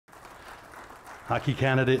Hockey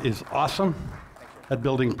Canada is awesome at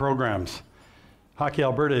building programs. Hockey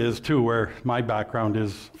Alberta is too, where my background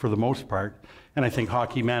is for the most part, and I think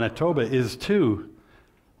Hockey Manitoba is too.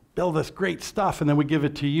 Build this great stuff and then we give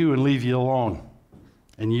it to you and leave you alone.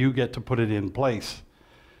 And you get to put it in place.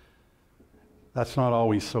 That's not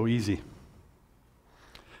always so easy.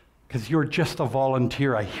 Because you're just a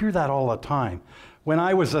volunteer. I hear that all the time. When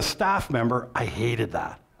I was a staff member, I hated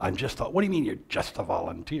that. What do you mean you're just a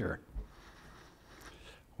volunteer?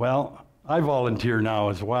 Well, I volunteer now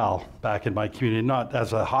as well, back in my community, not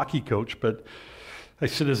as a hockey coach, but I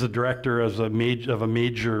sit as a director of a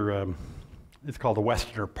major, it's called the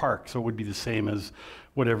Westerner Park, so it would be the same as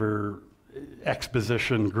whatever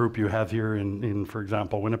exposition group you have here in for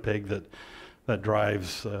example, Winnipeg, that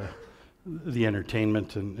drives the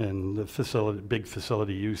entertainment and the big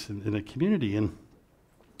facility use in the community. And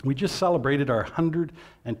we just celebrated our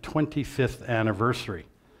 125th anniversary.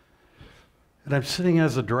 And I'm sitting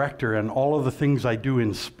as a director, and all of the things I do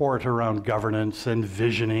in sport around governance and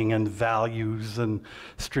visioning and values and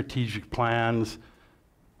strategic plans.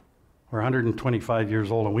 We're 125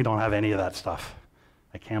 years old and we don't have any of that stuff.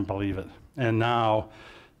 I can't believe it. And now,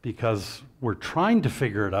 because we're trying to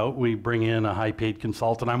figure it out, we bring in a high-paid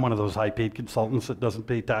consultant. I'm one of those high-paid consultants that doesn't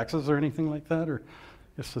pay taxes or anything like that, or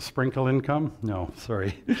just a sprinkle income? No,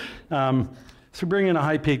 sorry. So bring in a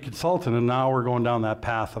high-paid consultant, and now we're going down that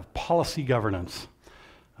path of policy governance.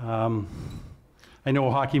 I know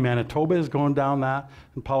Hockey Manitoba is going down that,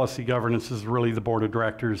 and policy governance is really the board of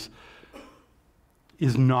directors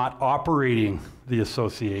is not operating the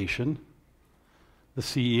association. The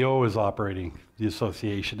CEO is operating the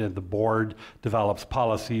association, and the board develops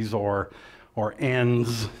policies or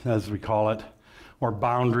ends, as we call it, or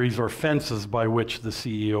boundaries or fences by which the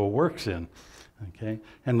CEO works in. Okay?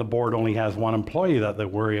 And the board only has one employee that they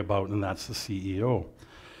worry about, and that's the CEO.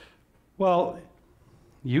 Well,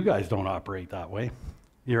 you guys don't operate that way.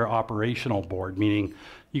 You're an operational board, meaning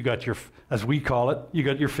you got your, as we call it, you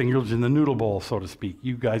got your fingers in the noodle bowl, so to speak.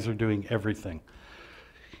 You guys are doing everything.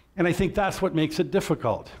 And I think that's what makes it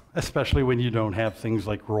difficult, especially when you don't have things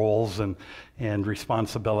like roles and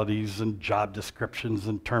responsibilities and job descriptions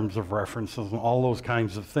and terms of references and all those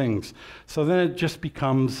kinds of things. So then it just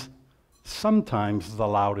becomes sometimes the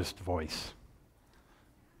loudest voice.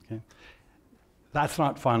 Okay? That's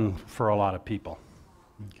not fun for a lot of people.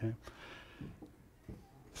 Okay?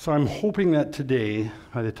 So I'm hoping that today,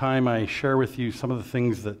 by the time I share with you some of the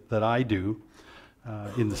things that I do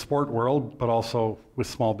in the sport world, but also with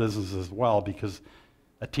small businesses as well, because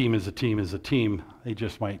a team is a team is a team. They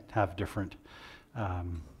just might have different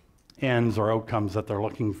ends or outcomes that they're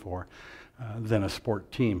looking for than a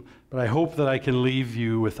sport team. But I hope that I can leave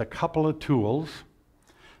you with a couple of tools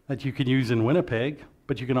that you can use in Winnipeg,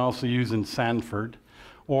 but you can also use in Sanford,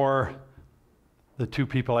 or the two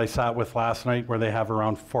people I sat with last night where they have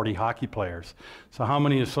around 40 hockey players. So how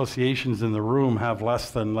many associations in the room have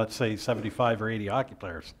less than, let's say, 75 or 80 hockey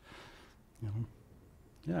players? You know?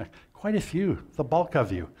 Yeah, quite a few, the bulk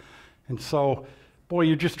of you. And so, boy,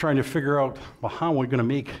 you're just trying to figure out, well, how are we going to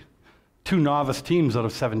make 2 novice teams out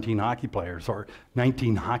of 17 hockey players or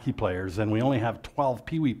 19 hockey players, and we only have 12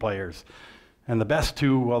 Pee-wee players. And the best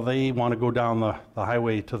 2, well, they want to go down the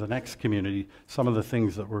highway to the next community. Some of the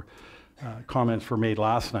things that were comments were made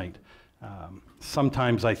last night.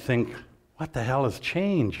 Sometimes I think, what the hell has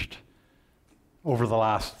changed over the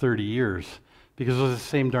last 30 years? Because those are the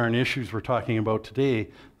same darn issues we're talking about today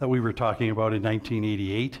that we were talking about in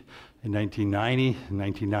 1988, in 1990, in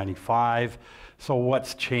 1995. So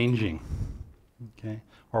what's changing, okay?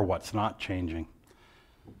 Or what's not changing?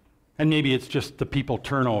 And maybe it's just the people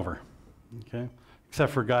turnover, okay?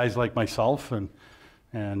 Except for guys like myself and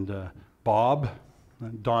Bob,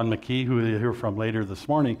 Don McKee, who you'll hear from later this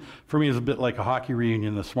morning. For me, it's a bit like a hockey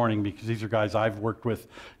reunion this morning, because these are guys I've worked with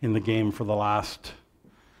in the game for the last,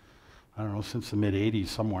 I don't know, since the mid-'80s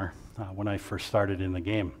somewhere, when I first started in the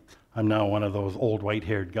game. I'm now one of those old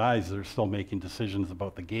white-haired guys that are still making decisions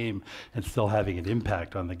about the game and still having an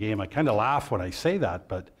impact on the game. I kind of laugh when I say that,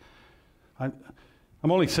 but I'm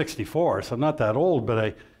only 64, so I'm not that old,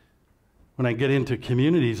 but when I get into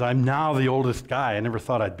communities, I'm now the oldest guy. I never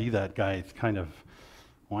thought I'd be that guy. It's kind of,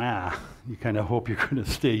 wow, you kind of hope you're going to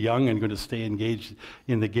stay young and going to stay engaged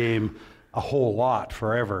in the game a whole lot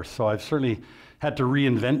forever. So I've certainly had to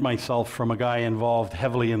reinvent myself from a guy involved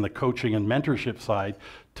heavily in the coaching and mentorship side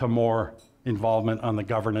to more involvement on the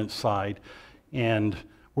governance side and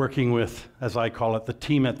working with, as I call it, the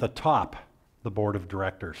team at the top, the board of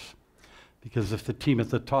directors. Because if the team at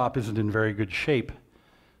the top isn't in very good shape,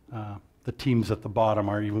 the teams at the bottom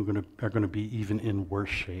are going to be even in worse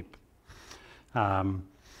shape.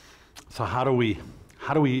 So how do we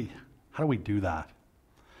do that?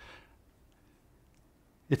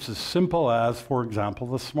 It's as simple as, for example,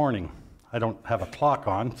 this morning. I don't have a clock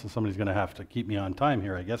on, so somebody's going to have to keep me on time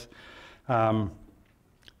here, I guess.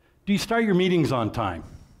 Do you start your meetings on time?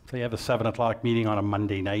 So you have a 7 o'clock meeting on a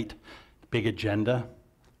Monday night, big agenda.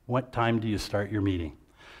 What time do you start your meeting?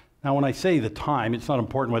 Now, when I say the time, it's not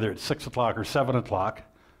important whether it's 6 o'clock or 7 o'clock,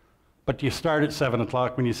 but do you start at 7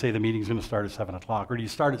 o'clock when you say the meeting's going to start at 7 o'clock? Or do you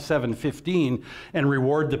start at 7:15 and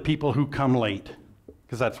reward the people who come late?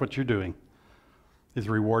 Because that's what you're doing, is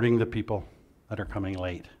rewarding the people that are coming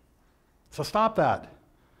late. So stop that.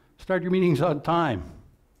 Start your meetings on time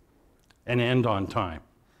and end on time.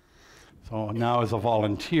 So now as a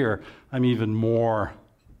volunteer, I'm even more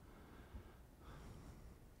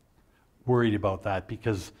worried about that,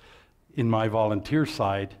 because in my volunteer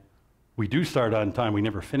side, we do start on time, we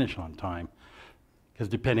never finish on time. Because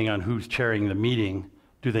depending on who's chairing the meeting,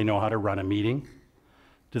 do they know how to run a meeting?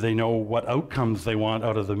 Do they know what outcomes they want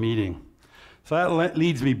out of the meeting? So that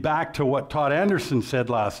leads me back to what Todd Anderson said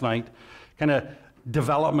last night, kind of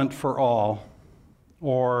development for all,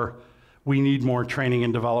 or we need more training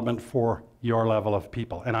and development for your level of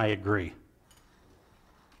people, and I agree.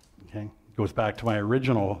 Okay, it goes back to my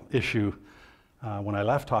original issue when I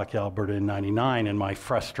left Hockey Alberta in '99, and my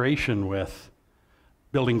frustration with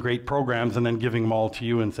building great programs and then giving them all to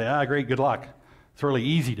you and say, great, good luck. It's really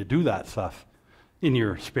easy to do that stuff in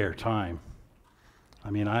your spare time. I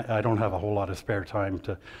mean, I don't have a whole lot of spare time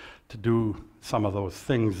to do some of those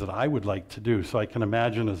things that I would like to do. So I can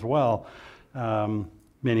imagine as well,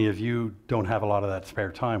 many of you don't have a lot of that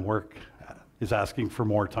spare time. Work is asking for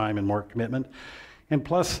more time and more commitment. And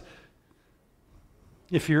plus,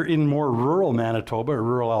 if you're in more rural Manitoba or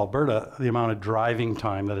rural Alberta, the amount of driving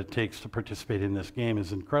time that it takes to participate in this game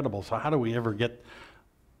is incredible. So how do we ever get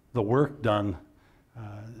the work done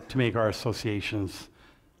to make our associations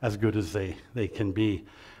as good as they can be?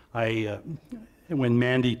 When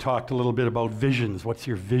Mandy talked a little bit about visions, what's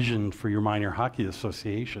your vision for your minor hockey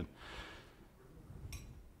association?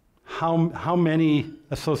 How many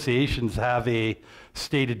associations have a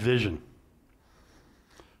stated vision?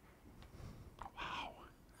 Wow.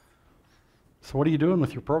 So what are you doing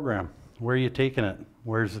with your program? Where are you taking it?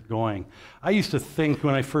 Where's it going? I used to think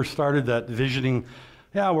when I first started that visioning,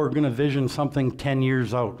 we're going to vision something 10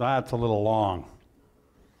 years out. That's a little long.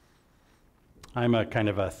 I'm a kind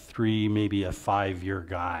of a 3, maybe a 5-year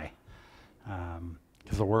guy,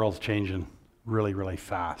 because the world's changing really, really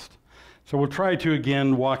fast. So we'll try to,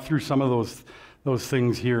 again, walk through some of those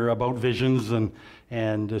things here about visions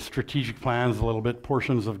and strategic plans a little bit,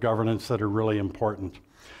 portions of governance that are really important.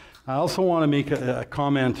 I also want to make a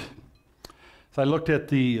comment. So I looked at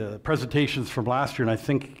the presentations from last year, and I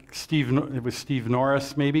think it was Steve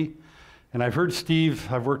Norris, maybe. And I've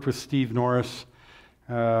worked with Steve Norris.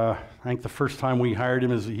 I think the first time we hired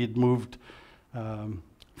him is he'd moved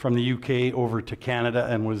from the UK over to Canada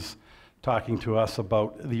and was talking to us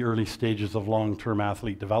about the early stages of long-term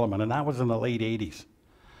athlete development, and that was in the late 80s.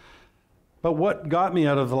 But what got me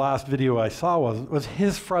out of the last video I saw was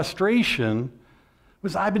his frustration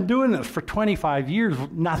was, I've been doing this for 25 years,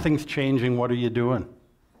 nothing's changing, what are you doing?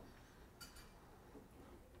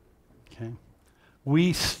 Okay.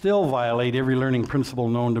 We still violate every learning principle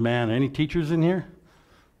known to man. Any teachers in here?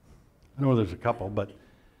 I know there's a couple, but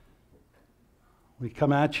we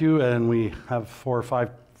come at you and we have 4 or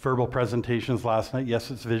 5 verbal presentations last night. Yes,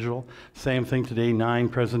 it's visual. Same thing today, 9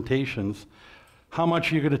 presentations. How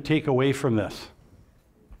much are you going to take away from this?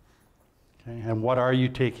 Okay, and what are you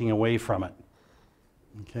taking away from it?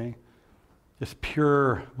 Okay, just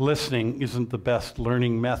pure listening isn't the best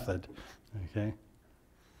learning method. Okay,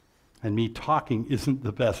 and me talking isn't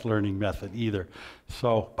the best learning method either.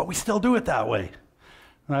 So, but we still do it that way.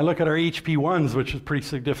 When I look at our HP1s, which is pretty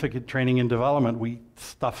significant training and development, we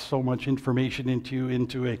stuff so much information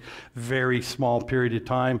into a very small period of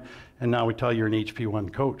time, and now we tell you you're an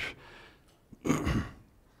HP1 coach.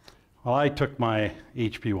 Well, I took my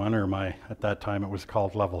HP1, or at that time it was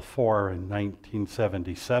called Level 4 in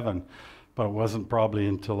 1977, but it wasn't probably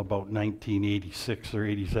until about 1986 or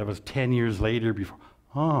 87. It was 10 years later before,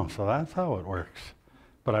 so that's how it works.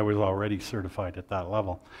 But I was already certified at that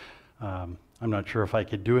level. I'm not sure if I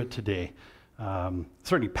could do it today.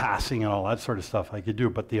 Certainly passing and all that sort of stuff I could do,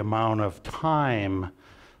 but the amount of time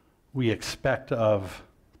we expect of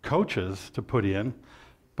coaches to put in,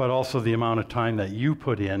 but also the amount of time that you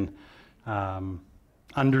put in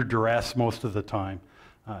under duress most of the time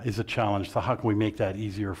is a challenge. So how can we make that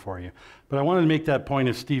easier for you? But I wanted to make that point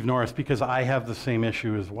of Steve Norris because I have the same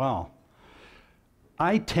issue as well.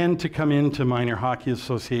 I tend to come into minor hockey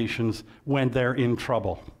associations when they're in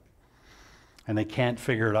trouble. and they can't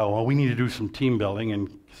figure it out. Well, we need to do some team building, and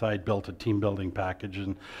so I built a team building package,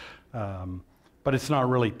 and but it's not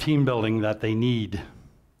really team building that they need,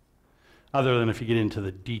 other than if you get into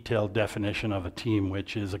the detailed definition of a team,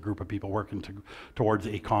 which is a group of people working towards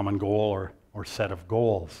a common goal or set of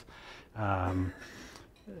goals.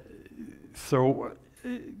 So,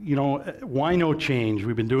 you know, why no change?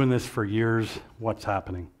 We've been doing this for years. What's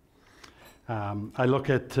happening? I look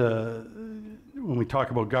at, when we talk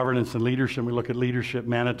about governance and leadership, we look at leadership,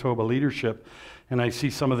 Manitoba leadership, and I see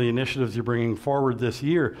some of the initiatives you're bringing forward this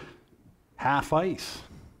year. Half ice,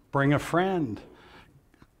 bring a friend,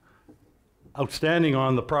 outstanding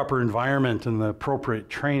on the proper environment and the appropriate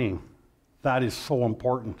training. That is so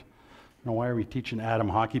important. You know, why are we teaching Atom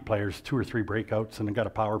hockey players 2 or 3 breakouts and they got a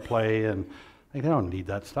power play, and like, they don't need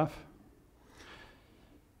that stuff.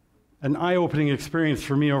 An eye-opening experience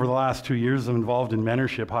for me over the last 2 years. I'm involved in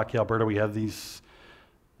mentorship. Hockey Alberta, we have these,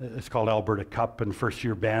 it's called Alberta Cup, and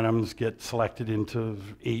first-year Bantams get selected into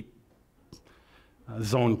 8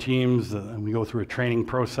 zone teams, and we go through a training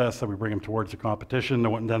process that we bring them towards the competition,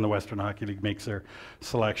 and then the Western Hockey League makes their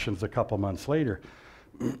selections a couple months later.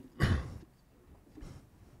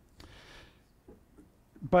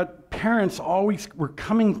 But parents always were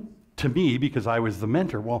coming to me because I was the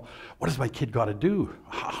mentor. Well, what does my kid got to do?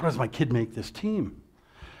 How does my kid make this team?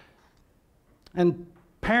 And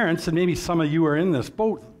parents, and maybe some of you are in this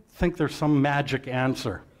boat, think there's some magic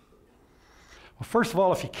answer. Well, first of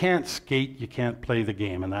all, if you can't skate, you can't play the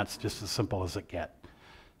game, and that's just as simple as it gets.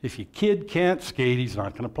 If your kid can't skate, he's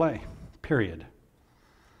not going to play, period.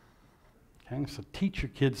 Okay, so teach your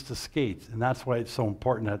kids to skate, and that's why it's so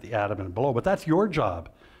important at the Atom and below. But that's your job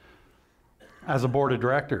as a board of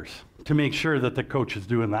directors, to make sure that the coach is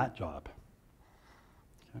doing that job.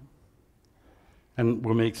 Okay? And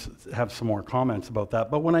we'll have some more comments about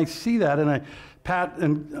that. But when I see that, and I pat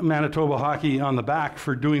Manitoba Hockey on the back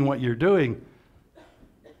for doing what you're doing,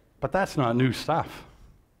 but that's not new stuff.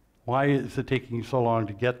 Why is it taking you so long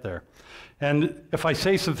to get there? And if I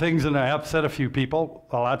say some things and I upset a few people,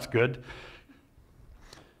 well, that's good.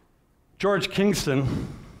 George Kingston,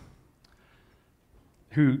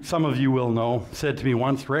 who some of you will know, said to me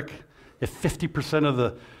once, Rick, if 50% of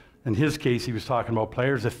the, in his case he was talking about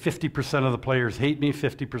players, if 50% of the players hate me,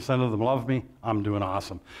 50% of them love me, I'm doing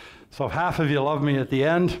awesome. So if half of you love me at the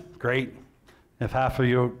end, great. If half of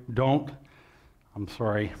you don't, I'm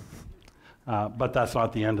sorry. But that's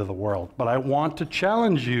not the end of the world. But I want to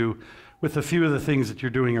challenge you with a few of the things that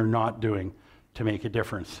you're doing or not doing to make a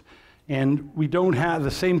difference. And we don't have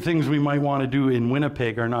the same things we might want to do in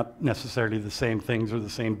Winnipeg are not necessarily the same things or the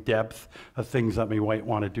same depth of things that we might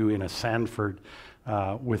want to do in a Sanford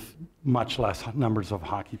with much less numbers of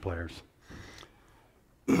hockey players.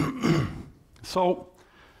 So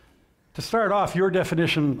to start off, your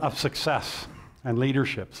definition of success and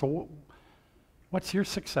leadership. So what's your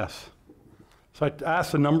success? So I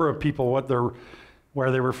asked a number of people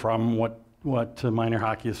where they were from, what minor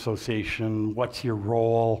hockey association, what's your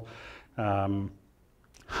role,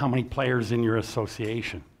 how many players in your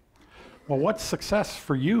association. Well, what's success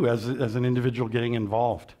for you as an individual getting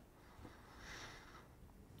involved?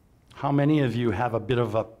 How many of you have a bit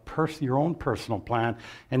of your own personal plan?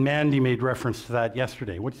 And Mandy made reference to that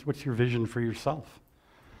yesterday. What's your vision for yourself?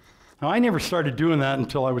 Now, I never started doing that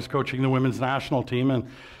until I was coaching the women's national team, and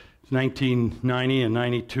it's 1990 and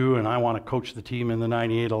 92, and I want to coach the team in the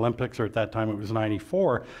 98 Olympics, or at that time it was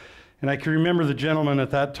 94. And I can remember the gentleman at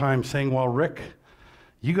that time saying, well, Rick,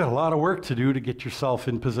 you got a lot of work to do to get yourself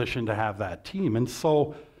in position to have that team. And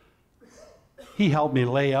so he helped me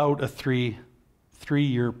lay out a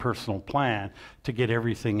three-year personal plan to get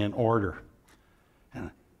everything in order. And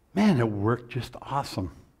man, it worked just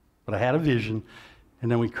awesome. But I had a vision,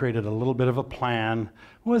 and then we created a little bit of a plan.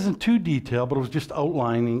 It wasn't too detailed, but it was just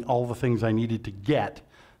outlining all the things I needed to get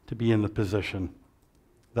to be in the position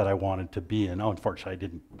that I wanted to be in. Oh, unfortunately, I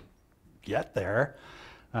didn't get there,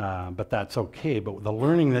 but that's okay. But the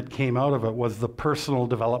learning that came out of it was the personal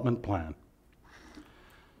development plan.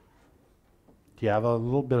 Do you have a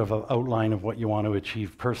little bit of an outline of what you want to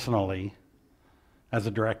achieve personally as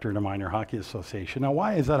a director in a minor hockey association? Now,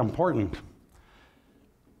 why is that important?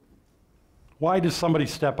 Why does somebody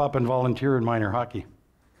step up and volunteer in minor hockey?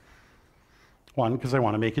 One, because they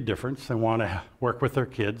want to make a difference. They want to work with their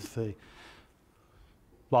kids. They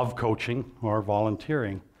love coaching or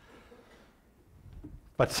volunteering.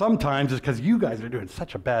 But sometimes it's because you guys are doing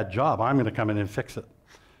such a bad job, I'm going to come in and fix it.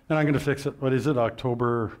 And I'm going to fix it, what is it, it's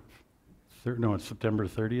September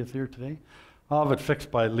 30th here today? I'll have it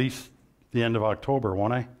fixed by at least the end of October,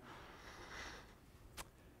 won't I?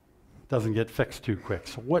 Doesn't get fixed too quick.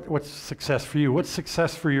 So what's success for you? What's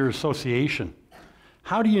success for your association?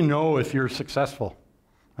 How do you know if you're successful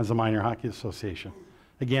as a minor hockey association?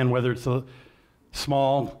 Again, whether it's a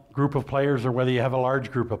small group of players or whether you have a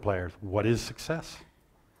large group of players, what is success?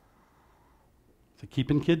 Is it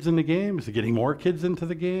keeping kids in the game? Is it getting more kids into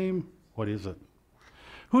the game? What is it?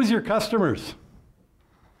 Who's your customers?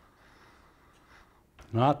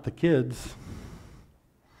 Not the kids.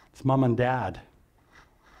 It's mom and dad.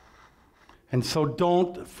 And so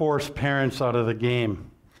don't force parents out of the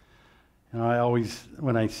game. You know, I always,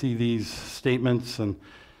 when I see these statements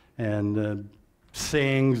and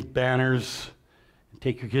sayings, banners,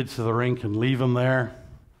 take your kids to the rink and leave them there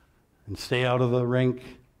and stay out of the rink,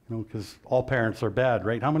 you know, because all parents are bad,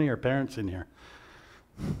 right? How many are parents in here?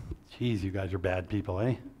 Geez, you guys are bad people,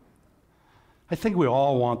 eh? I think we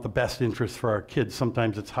all want the best interest for our kids.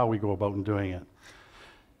 Sometimes it's how we go about in doing it.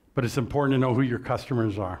 But it's important to know who your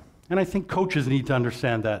customers are. And I think coaches need to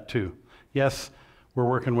understand that too. Yes, we're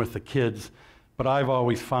working with the kids, but I've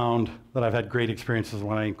always found that I've had great experiences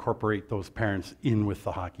when I incorporate those parents in with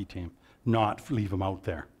the hockey team, not leave them out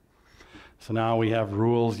there. So now we have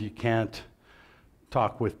rules. You can't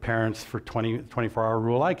talk with parents for 24-hour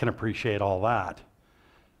rule. I can appreciate all that.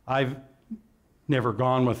 I've never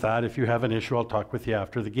gone with that. If you have an issue, I'll talk with you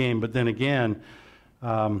after the game. But then again,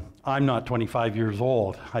 I'm not 25 years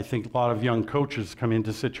old. I think a lot of young coaches come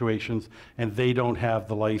into situations and they don't have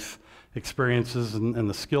the life experiences and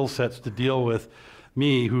the skill sets to deal with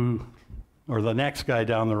me, or the next guy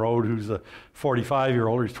down the road who's a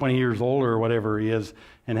 45-year-old or he's 20 years older or whatever he is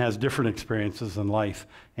and has different experiences in life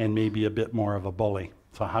and maybe a bit more of a bully.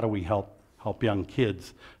 So how do we help young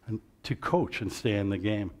kids to coach and stay in the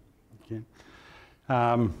game? Okay.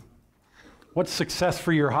 What's success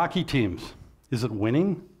for your hockey teams? Is it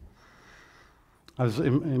winning? I was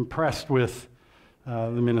impressed with the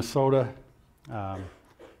Minnesota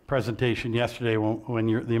presentation yesterday when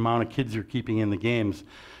the amount of kids you're keeping in the games.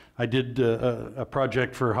 I did a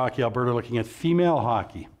project for Hockey Alberta looking at female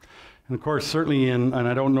hockey. And of course, certainly and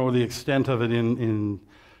I don't know the extent of it in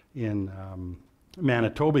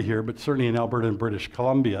Manitoba here, but certainly in Alberta and British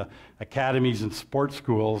Columbia, academies and sports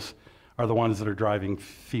schools are the ones that are driving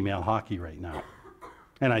female hockey right now.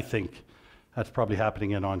 And I think that's probably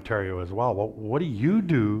happening in Ontario as well. Well, what do you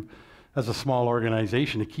do as a small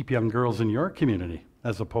organization to keep young girls in your community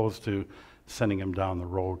as opposed to sending them down the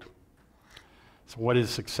road? So what is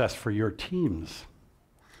success for your teams?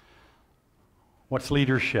 What's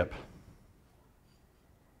leadership?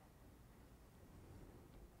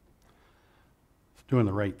 It's doing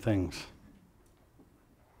the right things.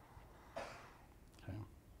 Okay.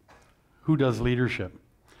 Who does leadership?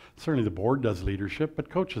 Certainly the board does leadership, but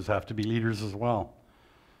coaches have to be leaders as well.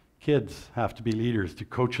 Kids have to be leaders. Do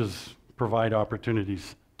coaches provide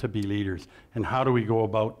opportunities to be leaders? And how do we go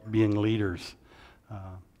about being leaders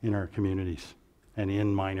in our communities and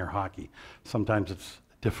in minor hockey? Sometimes it's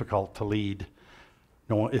difficult to lead.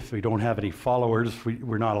 If we don't have any followers,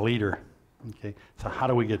 we're not a leader. Okay? So how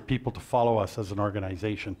do we get people to follow us as an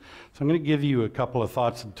organization? So I'm going to give you a couple of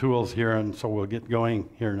thoughts and tools here, and so we'll get going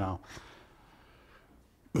here now.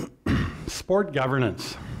 Sport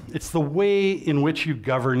governance. It's the way in which you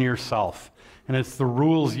govern yourself, and it's the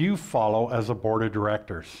rules you follow as a board of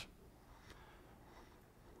directors.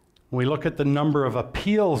 When we look at the number of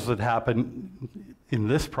appeals that happen in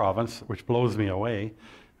this province, which blows me away,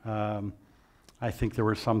 I think there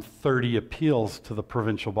were some 30 appeals to the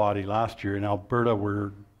provincial body last year. In Alberta,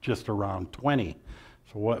 we're just around 20.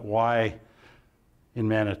 So why in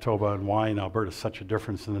Manitoba and why in Alberta such a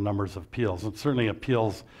difference in the numbers of appeals? And certainly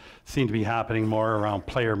appeals seem to be happening more around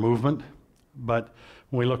player movement, but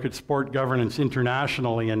when we look at sport governance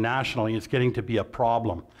internationally and nationally, it's getting to be a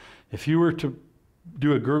problem. If you were to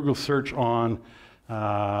do a Google search on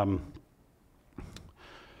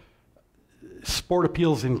sport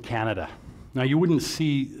appeals in Canada, now you wouldn't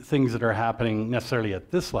see things that are happening necessarily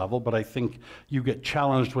at this level, but I think you get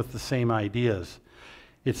challenged with the same ideas.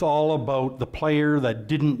 It's all about the player that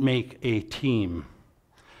didn't make a team,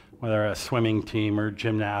 whether a swimming team or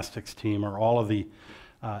gymnastics team or all of the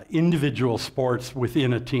individual sports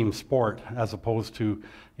within a team sport, as opposed to,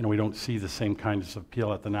 you know, we don't see the same kinds of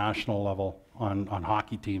appeal at the national level on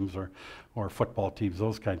hockey teams or football teams,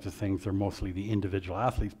 those kinds of things. They're mostly the individual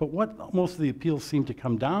athletes. But what most of the appeals seem to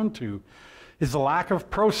come down to is the lack of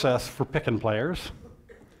process for picking players,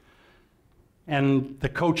 and the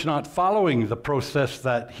coach not following the process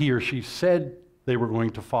that he or she said they were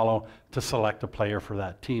going to follow to select a player for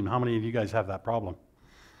that team. How many of you guys have that problem?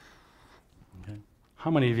 Okay.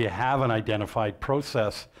 How many of you have an identified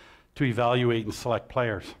process to evaluate and select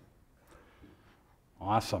players?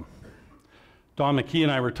 Awesome. Don McKee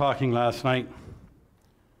and I were talking last night.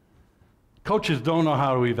 Coaches don't know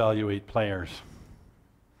how to evaluate players.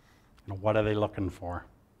 You know, what are they looking for?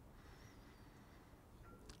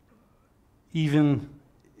 Even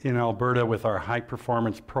in Alberta with our high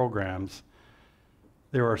performance programs,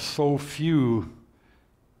 there are so few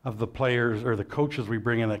of the players or the coaches we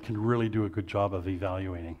bring in that can really do a good job of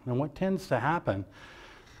evaluating. And what tends to happen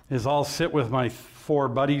is I'll sit with my 4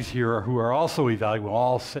 buddies here who are also evaluating. We'll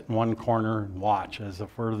all sit in one corner and watch as if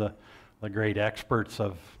we're the great experts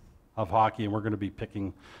of hockey, and we're going to be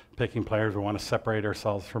picking players. We want to separate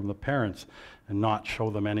ourselves from the parents and not show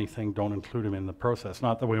them anything, don't include them in the process.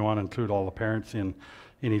 Not that we want to include all the parents in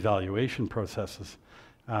evaluation processes,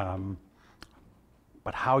 but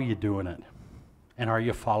how are you doing it? And are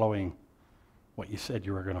you following what you said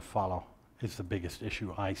you were going to follow is the biggest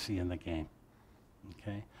issue I see in the game,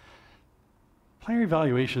 okay? Player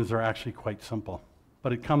evaluations are actually quite simple,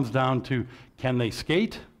 but it comes down to, can they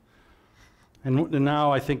skate? And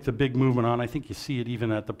now I think the big movement on, I think you see it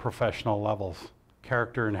even at the professional levels,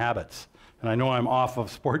 character and habits. And I know I'm off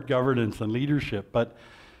of sport governance and leadership, but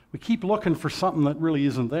we keep looking for something that really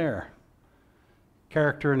isn't there.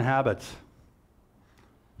 Character and habits.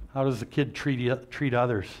 How does the kid treat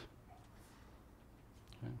others?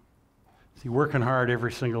 Okay. Is he working hard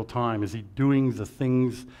every single time? Is he doing the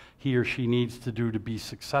things he or she needs to do to be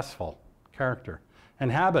successful? Character.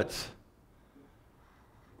 And habits.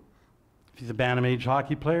 If he's a Bantam age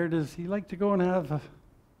hockey player, does he like to go and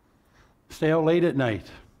stay out late at night?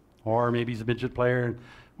 Or maybe he's a midget player, and,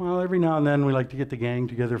 well, every now and then we like to get the gang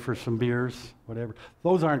together for some beers, whatever.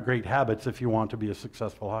 Those aren't great habits if you want to be a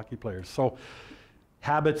successful hockey player. So,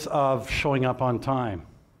 habits of showing up on time,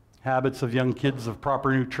 habits of young kids of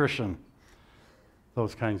proper nutrition,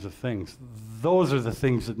 those kinds of things. Those are the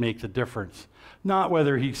things that make the difference. Not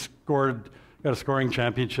whether he got a scoring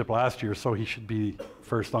championship last year, so he should be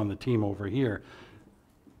first on the team over here.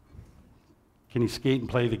 Can he skate and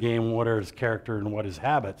play the game? What are his character and what his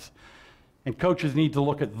habits? And coaches need to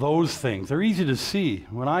look at those things. They're easy to see.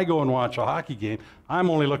 When I go and watch a hockey game, I'm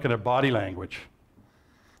only looking at body language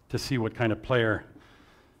to see what kind of player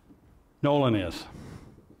Nolan is.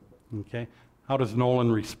 Okay? How does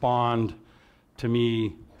Nolan respond to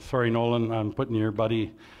me? Sorry, Nolan, I'm putting your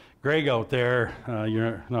buddy Greg out there.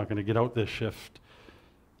 You're not going to get out this shift,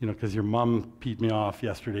 you know, because your mom peed me off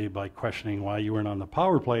yesterday by questioning why you weren't on the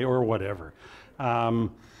power play or whatever.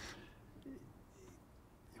 How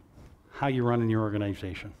you running your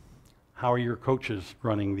organization? How are your coaches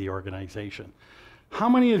running the organization? How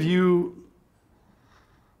many of you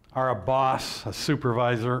are a boss, a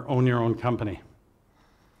supervisor, own your own company?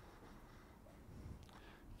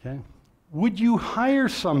 Okay. Would you hire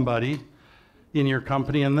somebody in your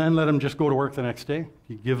company and then let them just go to work the next day?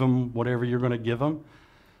 You give them whatever you're going to give them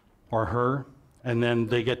or her, and then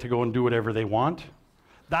they get to go and do whatever they want?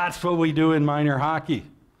 That's what we do in minor hockey.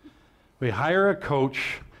 We hire a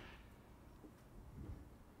coach,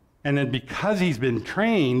 and then because he's been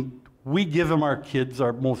trained, we give him our kids,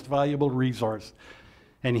 our most valuable resource,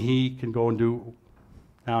 and he can go and do,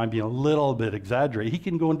 now I'm being a little bit exaggerated, he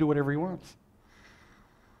can go and do whatever he wants.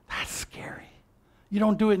 That's scary. You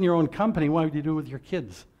don't do it in your own company, why would you do it with your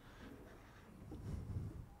kids?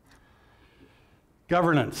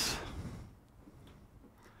 Governance.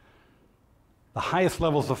 The highest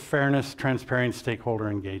levels of fairness, transparency, stakeholder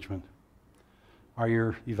engagement. Are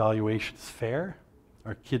your evaluations fair?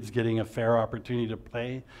 Are kids getting a fair opportunity to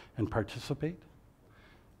play and participate?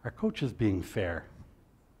 Are coaches being fair?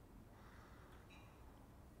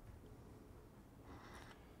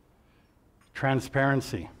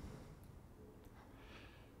 Transparency.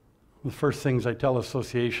 The first things I tell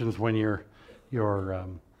associations when you're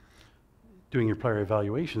doing your player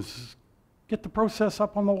evaluations is get the process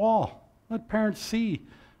up on the wall. Let parents see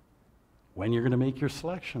when you're going to make your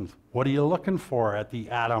selections. What are you looking for at the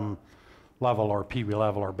Atom level or Pee Wee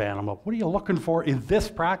level or Bantam level? What are you looking for in this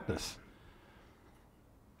practice?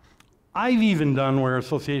 I've even done where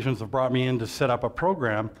associations have brought me in to set up a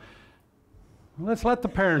program. Let's let the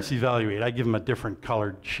parents evaluate. I give them a different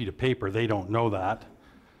colored sheet of paper. They don't know that.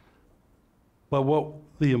 But what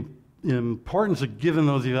the importance of giving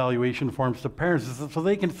those evaluation forms to parents is so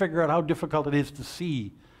they can figure out how difficult it is to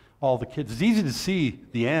see all the kids. It's easy to see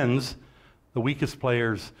the ends, the weakest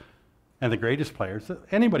players, and the greatest players.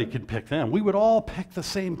 Anybody could pick them. We would all pick the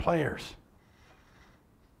same players.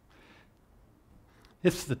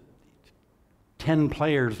 It's the 10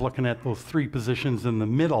 players looking at those 3 positions in the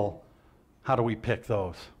middle. How do we pick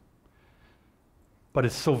those? But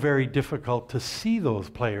it's so very difficult to see those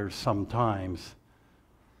players sometimes.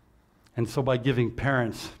 And so by giving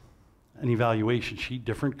parents an evaluation sheet,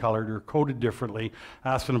 different colored or coded differently,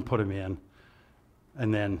 asking them to put them in,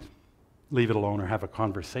 and then leave it alone or have a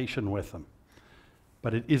conversation with them.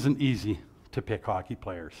 But it isn't easy to pick hockey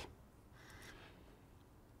players.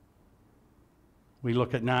 We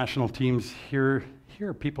look at national teams here,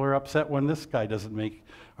 people are upset when this guy doesn't make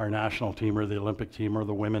our national team or the Olympic team or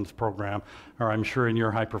the women's program, or I'm sure in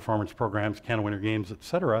your high performance programs, Canada Winter Games,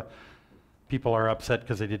 etc., people are upset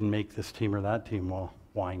because they didn't make this team or that team. Well,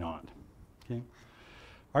 why not? Okay.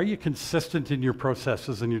 Are you consistent in your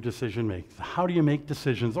processes and your decision making? How do you make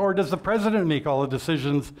decisions? Or does the president make all the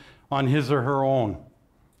decisions on his or her own?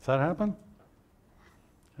 Does that happen?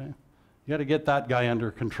 Okay. You got to get that guy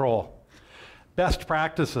under control. Best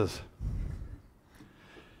practices.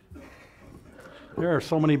 There are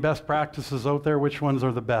so many best practices out there. Which ones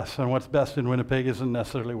are the best? And what's best in Winnipeg isn't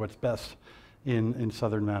necessarily what's best in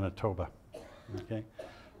southern Manitoba. Okay?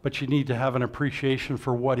 But you need to have an appreciation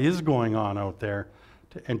for what is going on out there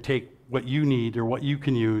and take what you need or what you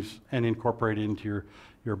can use and incorporate it into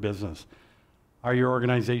your business. Are your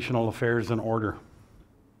organizational affairs in order?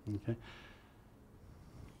 Okay?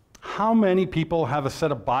 How many people have a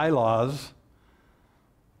set of bylaws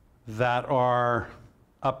that are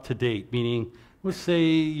up to date? Meaning, let's say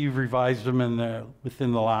you've revised them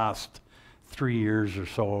within the last 3 years or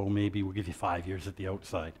so, maybe we'll give you 5 years at the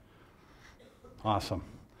outside. Awesome.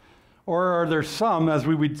 Or are there some, as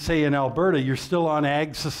we would say in Alberta, you're still on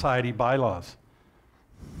Ag Society bylaws?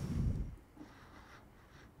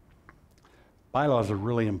 Bylaws are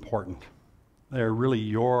really important. They're really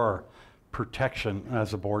your protection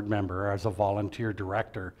as a board member or as a volunteer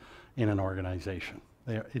director in an organization.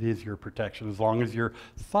 It is your protection as long as you're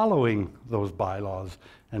following those bylaws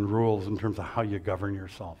and rules in terms of how you govern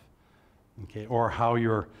yourself, okay, or how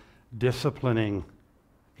you're disciplining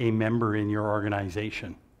a member in your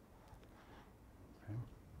organization. Okay.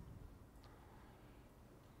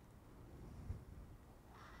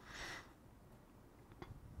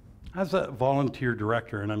 As a volunteer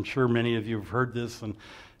director, and I'm sure many of you have heard this and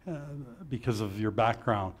because of your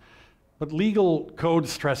background, but legal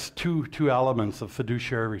codes stress two elements of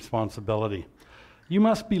fiduciary responsibility. You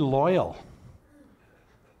must be loyal.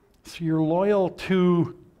 So you're loyal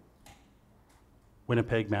to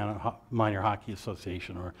Winnipeg Minor Hockey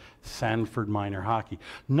Association or Sanford Minor Hockey.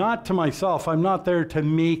 Not to myself. I'm not there to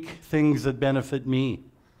make things that benefit me.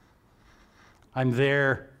 I'm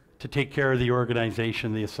there to take care of the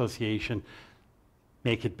organization, the association,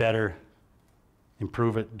 make it better,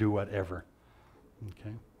 improve it, do whatever.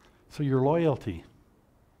 Okay? So your loyalty.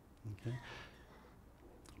 Okay?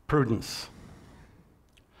 Prudence.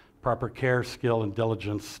 Proper care, skill, and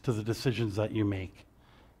diligence to the decisions that you make.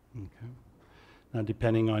 Okay? Now,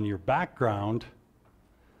 depending on your background,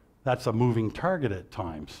 that's a moving target at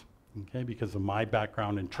times. Okay? Because of my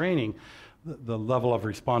background and training, the level of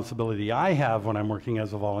responsibility I have when I'm working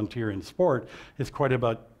as a volunteer in sport is quite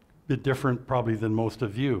a bit different probably than most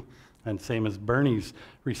of you. And same as Bernie's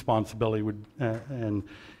responsibility would, it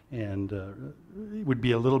would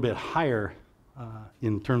be a little bit higher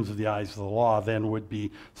in terms of the eyes of the law than would be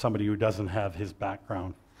somebody who doesn't have his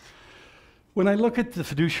background. When I look at the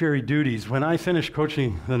fiduciary duties, when I finish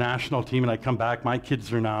coaching the national team and I come back, my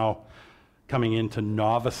kids are now coming into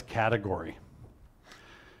novice category.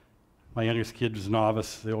 My youngest kid was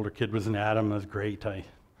novice, the older kid was an Adam, that was great. I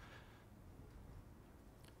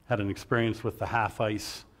had an experience with the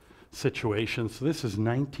half-ice situation. So this is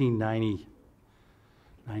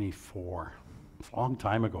 1994. It's a long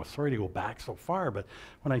time ago. Sorry to go back so far, but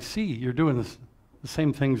when I see you're doing the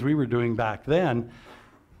same things we were doing back then,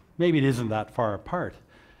 maybe it isn't that far apart.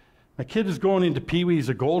 My kid is going into Pee Wee as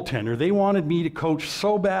a goaltender. They wanted me to coach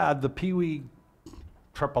so bad the Pee Wee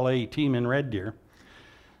AAA team in Red Deer.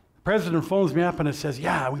 The president phones me up and it says,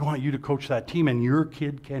 yeah, we want you to coach that team and your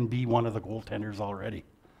kid can be one of the goaltenders already.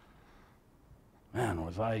 Man,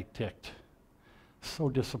 was I ticked. So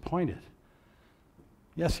disappointed.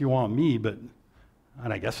 Yes, you want me, and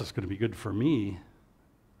I guess it's going to be good for me.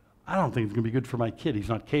 I don't think it's going to be good for my kid. He's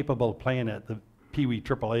not capable of playing at the Pee Wee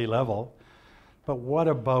AAA level. But what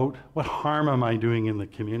harm am I doing in the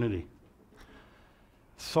community?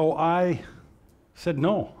 So I said,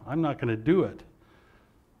 no, I'm not going to do it.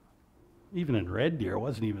 Even in Red Deer, it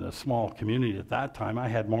wasn't even a small community at that time. I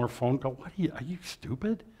had more phone calls. Are you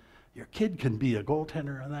stupid? Your kid can be a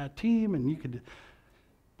goaltender on that team, and you could.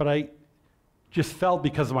 But I just felt,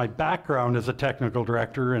 because of my background as a technical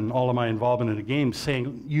director and all of my involvement in the game,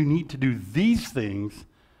 saying, you need to do these things.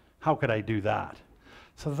 How could I do that?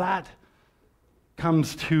 So that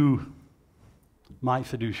comes to my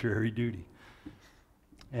fiduciary duty.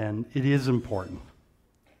 And it is important.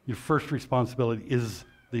 Your first responsibility is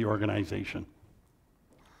the organization.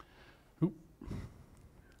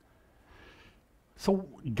 So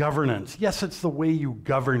governance, yes, it's the way you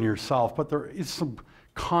govern yourself, but there is some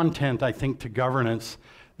content, I think, to governance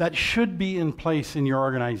that should be in place in your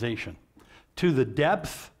organization. To the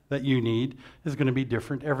depth that you need is going to be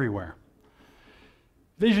different everywhere.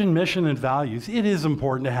 Vision, mission, and values. It is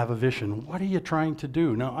important to have a vision. What are you trying to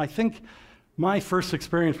do? Now, I think my first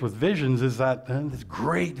experience with visions is that this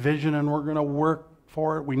great vision and we're going to work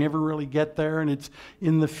for it. We never really get there and it's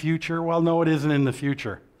in the future. Well, no, it isn't in the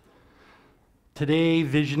future. Today,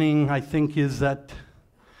 visioning, I think, is at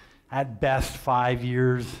best 5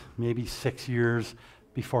 years, maybe 6 years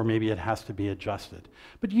before maybe it has to be adjusted.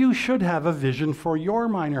 But you should have a vision for your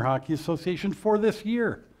minor hockey association for this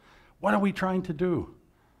year. What are we trying to do?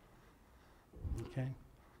 Okay.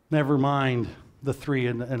 Never mind the 3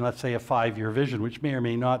 and let's say a 5-year vision, which may or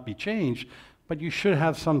may not be changed, but you should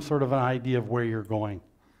have some sort of an idea of where you're going.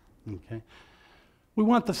 Okay. We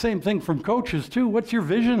want the same thing from coaches too. What's your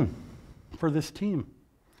vision for this team?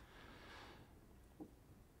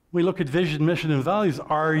 We look at vision, mission, and values.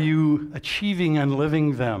 Are you achieving and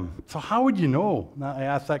living them? So how would you know? Now, I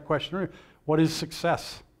asked that question earlier. What is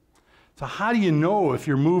success? So how do you know if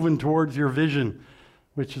you're moving towards your vision,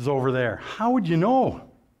 which is over there? How would you know?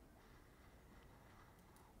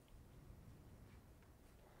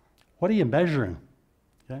 What are you measuring?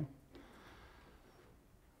 Okay.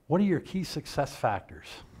 What are your key success factors?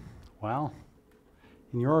 Well,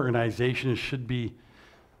 in your organization, it should be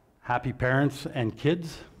happy parents and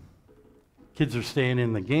kids. Kids are staying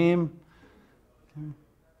in the game. Okay.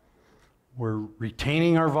 We're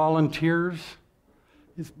retaining our volunteers.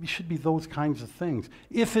 It should be those kinds of things.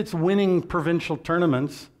 If it's winning provincial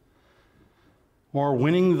tournaments or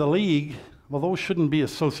winning the league, well, those shouldn't be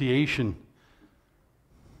association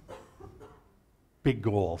big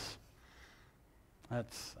goals.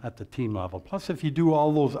 That's at the team level. Plus, if you do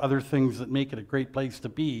all those other things that make it a great place to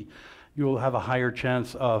be, you'll have a higher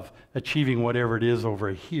chance of achieving whatever it is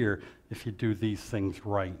over here if you do these things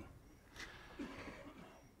right.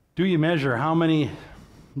 Do you measure? How many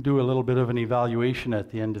do a little bit of an evaluation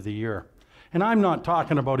at the end of the year? And I'm not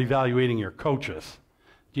talking about evaluating your coaches.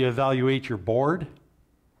 Do you evaluate your board?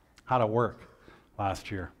 How'd it work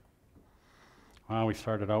last year? Well, we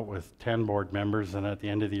started out with 10 board members, and at the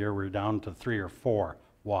end of the year, we're down to 3 or 4.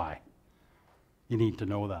 Why? You need to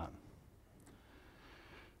know that.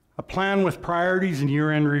 A plan with priorities and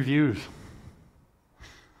year-end reviews.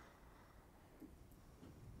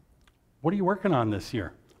 What are you working on this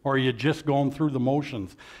year? Or are you just going through the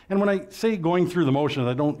motions? And when I say going through the motions,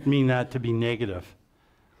 I don't mean that to be negative.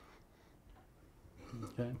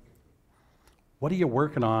 Okay? What are you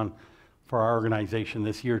working on for our organization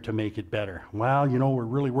this year to make it better? Well, you know, we're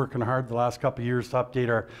really working hard the last couple of years to update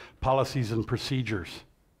our policies and procedures.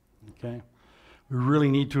 Okay? We really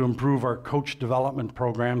need to improve our coach development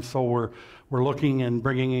program, so we're looking and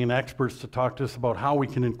bringing in experts to talk to us about how we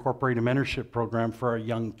can incorporate a mentorship program for our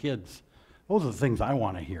young kids. Those are the things I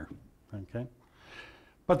want to hear. Okay?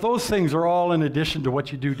 But those things are all in addition to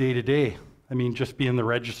what you do day to day. I mean, just being the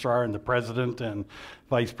registrar and the president and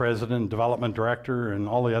vice president, development director, and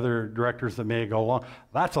all the other directors that may go along,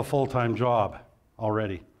 that's a full-time job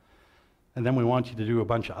already. And then we want you to do a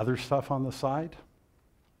bunch of other stuff on the side.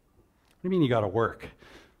 What do you mean you got to work?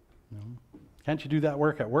 You know, can't you do that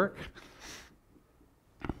work at work?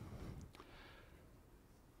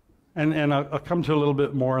 And I'll come to a little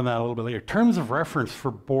bit more on that a little bit later. Terms of reference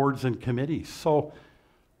for boards and committees. So,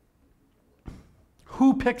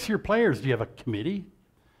 who picks your players? Do you have a committee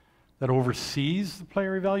that oversees the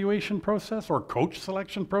player evaluation process or coach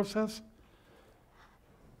selection process?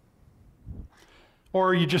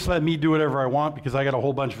 Or you just let me do whatever I want because I got a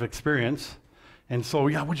whole bunch of experience, and so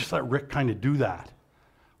yeah, we'll just let Rick kind of do that.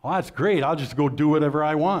 Well, that's great. I'll just go do whatever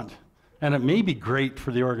I want. And it may be great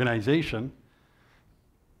for the organization,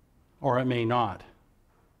 or it may not.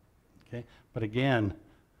 Okay? But again,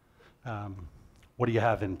 what do you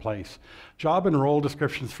have in place? Job and role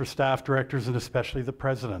descriptions for staff directors and especially the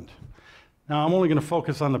president. Now, I'm only going to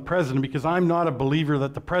focus on the president because I'm not a believer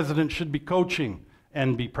that the president should be coaching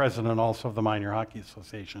and be president also of the Minor Hockey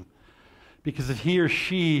Association. Because if he or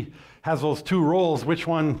she has those two roles, which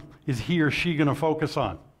one is he or she going to focus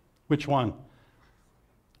on? Which one?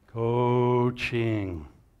 Coaching.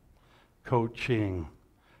 Coaching.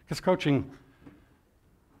 Because coaching,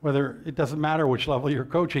 whether it doesn't matter which level you're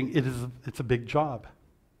coaching, it's a big job.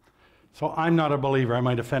 So I'm not a believer. I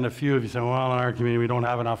might offend a few of you saying, well, in our community, we don't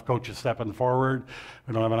have enough coaches stepping forward.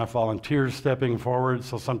 We don't have enough volunteers stepping forward.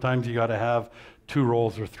 So sometimes you got to have 2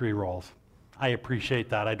 roles or 3 roles. I appreciate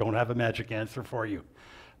that. I don't have a magic answer for you.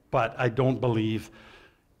 But I don't believe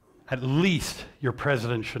at least your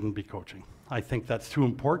president shouldn't be coaching. I think that's too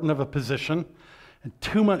important of a position. and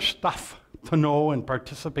too much stuff to know and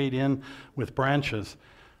participate in with branches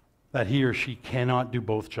that he or she cannot do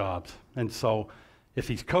both jobs. And so if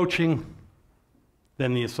he's coaching,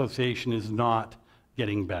 then the association is not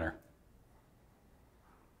getting better.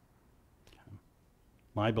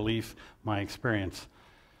 My belief, my experience.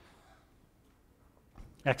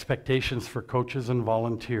 Expectations for coaches and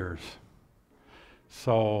volunteers.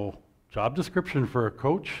 So, job description for a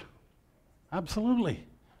coach? Absolutely.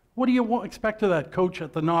 What do you expect of that coach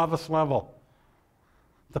at the novice level,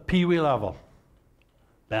 the peewee level,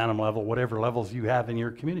 Bantam level, whatever levels you have in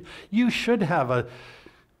your community? You should have a,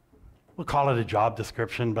 we'll call it a job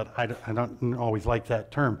description, but I don't always like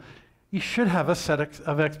that term. You should have a set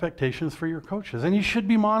of expectations for your coaches, and you should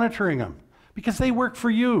be monitoring them because they work for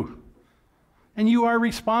you, and you are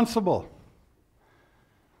responsible.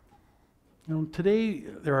 You know, today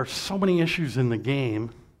there are so many issues in the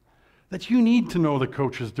game that you need to know the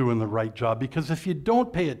coach is doing the right job, because if you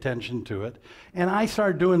don't pay attention to it, and I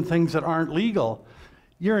start doing things that aren't legal,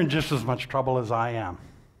 you're in just as much trouble as I am.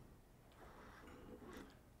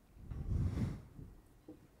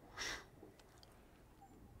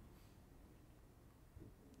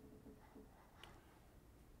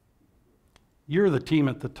 You're the team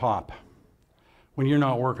at the top. When you're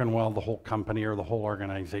not working well, the whole company or the whole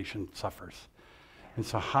organization suffers. And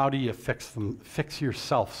so how do you fix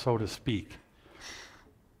yourself, so to speak?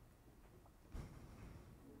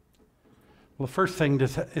 Well, the first thing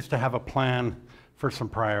is to have a plan for some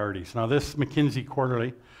priorities. Now, this McKinsey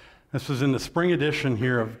Quarterly, this was in the spring edition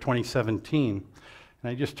here of 2017, and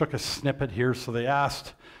I just took a snippet here. So they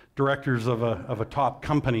asked directors of a top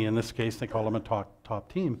company, in this case, they call them a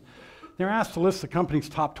top team. They're asked to list the company's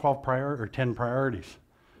top 12 or 10 priorities.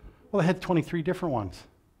 Well, they had 23 different ones.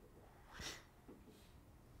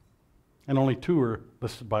 And only 2 were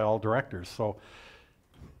listed by all directors. So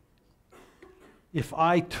if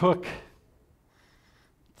I took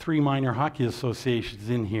 3 minor hockey associations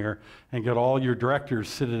in here and got all your directors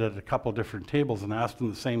seated at a couple different tables and asked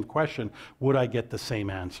them the same question, would I get the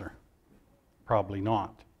same answer? Probably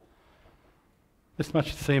not. It's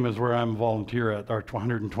much the same as where I'm a volunteer at our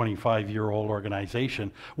 125-year-old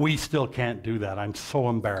organization. We still can't do that. I'm so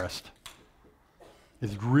embarrassed.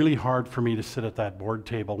 It's really hard for me to sit at that board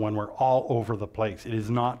table when we're all over the place. It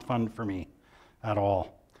is not fun for me at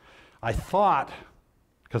all. I thought,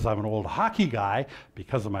 because I'm an old hockey guy,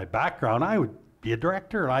 because of my background, I would be a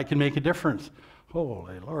director and I can make a difference.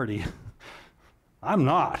 Holy lordy. I'm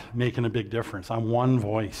not making a big difference. I'm one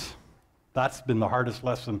voice. That's been the hardest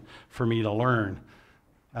lesson for me to learn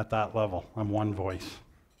at that level. I'm one voice.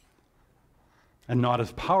 And not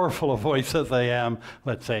as powerful a voice as I am,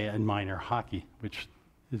 let's say, in minor hockey, which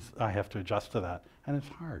is, I have to adjust to that, and it's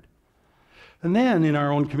hard. And then in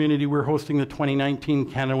our own community, we're hosting the 2019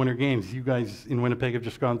 Canada Winter Games. You guys in Winnipeg have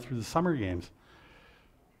just gone through the summer games.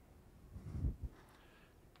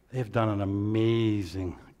 They've done an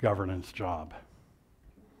amazing governance job.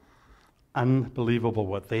 Unbelievable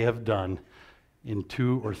what they have done in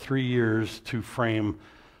 2 or 3 years to frame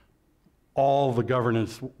all the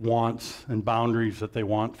governance wants and boundaries that they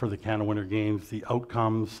want for the Canada Winter Games, the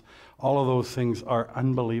outcomes, all of those things are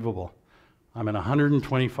unbelievable. I'm in a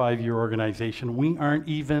 125-year organization. We aren't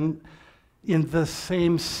even in the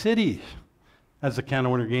same city as the Canada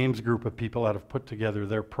Winter Games group of people that have put together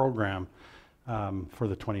their program for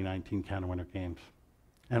the 2019 Canada Winter Games.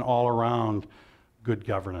 And all around good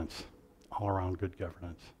governance. All around good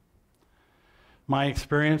governance. My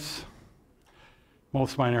experience,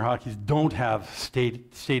 most minor hockeys don't have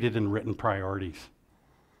stated and written priorities.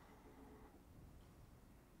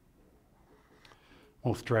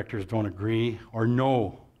 Most directors don't agree or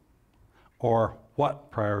know or what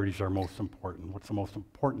priorities are most important. What's the most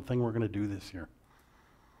important thing we're going to do this year?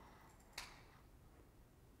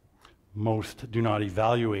 Most do not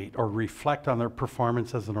evaluate or reflect on their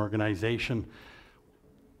performance as an organization.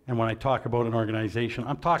 And when I talk about an organization,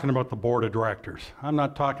 I'm talking about the board of directors. I'm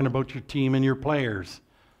not talking about your team and your players,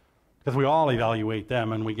 because we all evaluate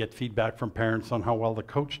them and we get feedback from parents on how well the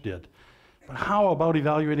coach did. But how about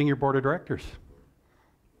evaluating your board of directors?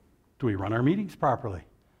 Do we run our meetings properly?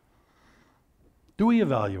 Do we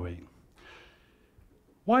evaluate?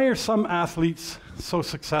 Why are some athletes so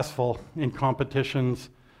successful in competitions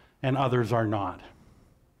and others are not?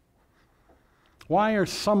 Why are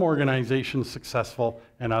some organizations successful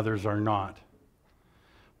and others are not?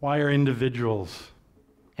 Why are individuals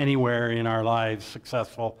anywhere in our lives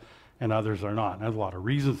successful and others are not? And there's a lot of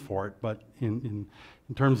reasons for it, but in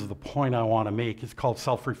terms of the point I want to make, it's called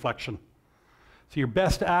self-reflection. So your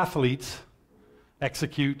best athletes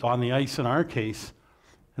execute on the ice, in our case,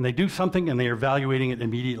 And they do something and they're evaluating it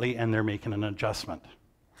immediately and they're making an adjustment.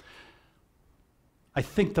 I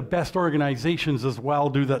think the best organizations as well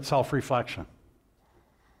do that self-reflection.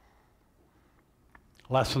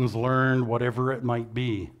 Lessons learned, whatever it might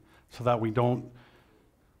be, so that we don't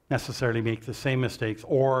necessarily make the same mistakes,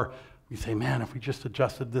 or we say, man, if we just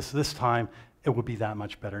adjusted this time, it would be that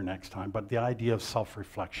much better next time. But the idea of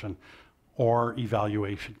self-reflection or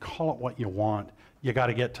evaluation, call it what you want, you got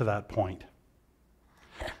to get to that point.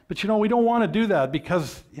 But we don't want to do that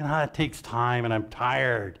because it takes time and I'm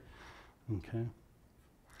tired. Okay.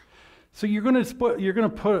 So you're going to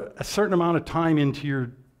put a certain amount of time into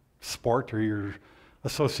your sport or your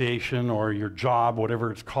association or your job,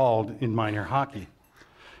 whatever it's called in minor hockey.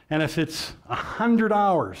 And if it's 100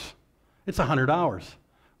 hours, it's 100 hours.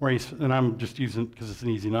 And I'm just using it because it's an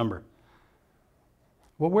easy number.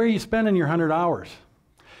 Well, where are you spending your 100 hours?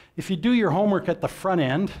 If you do your homework at the front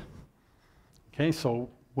end, okay, so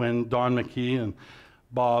when Don McKee and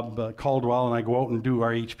Bob Caldwell and I go out and do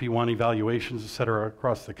our HP1 evaluations, et cetera,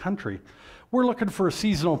 across the country, we're looking for a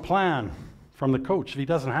seasonal plan from the coach. If he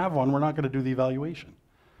doesn't have one, we're not going to do the evaluation.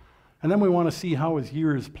 And then we want to see how his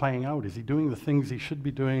year is playing out. Is he doing the things he should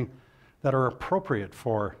be doing that are appropriate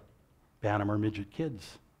for Bantam or midget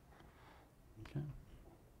kids? Okay.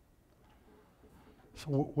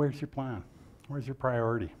 So where's your plan? Where's your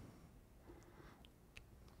priority?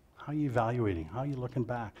 How are you evaluating? How are you looking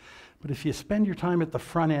back? But if you spend your time at the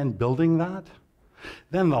front end building that,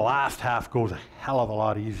 then the last half goes a hell of a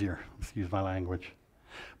lot easier. Excuse my language.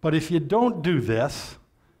 But if you don't do this,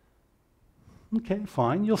 okay,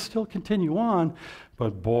 fine, you'll still continue on,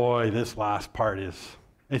 but boy, this last part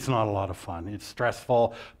it's not a lot of fun. It's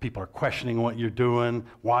stressful. People are questioning what you're doing,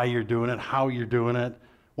 why you're doing it, how you're doing it,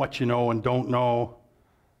 what you know and don't know.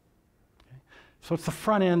 Okay. So it's the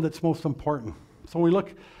front end that's most important. So we look,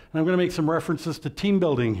 and I'm going to make some references to team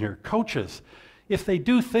building here. Coaches, if they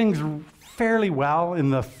do things fairly well in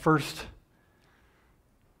the first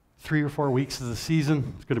 3 or 4 weeks of the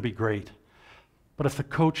season, it's going to be great. But if the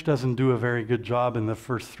coach doesn't do a very good job in the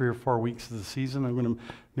first 3 or 4 weeks of the season, I'm going to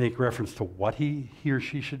make reference to what he or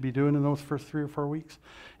she should be doing in those first 3 or 4 weeks.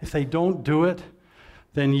 If they don't do it,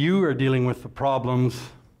 then you are dealing with the problems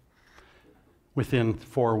within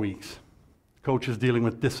 4 weeks. Coach is dealing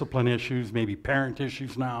with discipline issues, maybe parent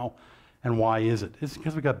issues now. And why is it? It's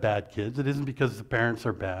because we got bad kids. It isn't because the parents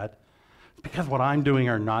are bad. It's because what I'm doing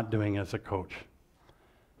or not doing as a coach.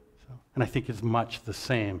 And I think it's much the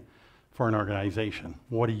same for an organization.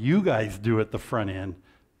 What do you guys do at the front end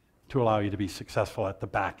to allow you to be successful at the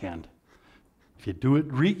back end? If you do it,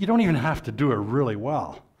 you don't even have to do it really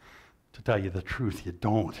well. To tell you the truth, you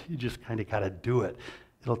don't. You just kind of got to do it.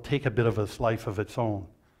 It'll take a bit of a life of its own.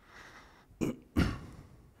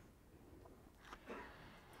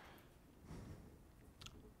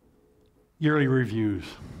 Yearly reviews.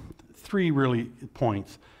 3 really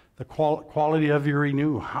points. The quality of your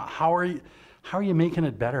renew. How are you making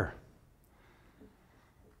it better?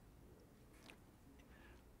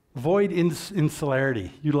 Avoid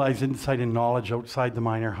insularity. Utilize insight and knowledge outside the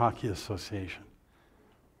Minor Hockey Association.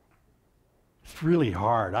 It's really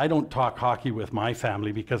hard. I don't talk hockey with my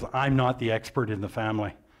family because I'm not the expert in the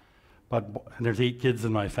family. And there's 8 kids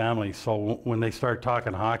in my family, so when they start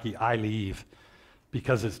talking hockey, I leave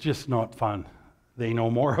because it's just not fun. They know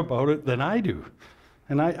more about it than I do.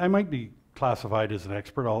 And I might be classified as an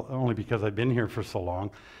expert only because I've been here for so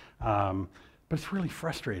long, but it's really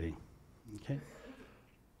frustrating. Okay?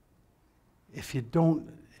 If you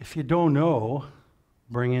don't know,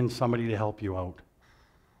 bring in somebody to help you out.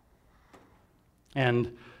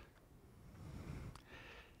 And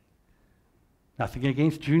nothing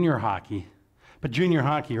against junior hockey, but junior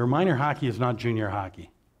hockey or minor hockey is not junior hockey.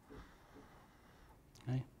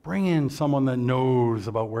 Okay? Bring in someone that knows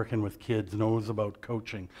about working with kids, knows about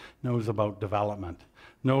coaching, knows about development,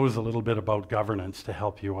 knows a little bit about governance to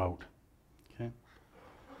help you out. Okay?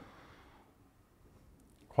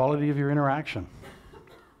 Quality of your interaction.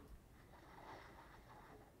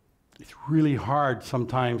 It's really hard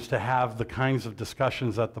sometimes to have the kinds of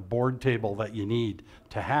discussions at the board table that you need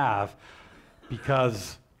to have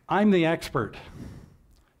because I'm the expert,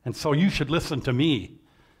 and so you should listen to me.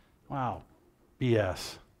 Wow,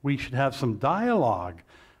 BS. We should have some dialogue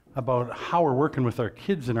about how we're working with our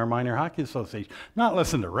kids in our Minor Hockey Association. Not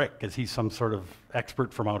listen to Rick because he's some sort of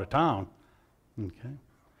expert from out of town. Okay.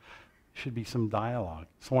 Should be some dialogue.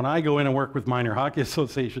 So when I go in and work with Minor Hockey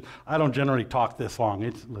Association, I don't generally talk this long.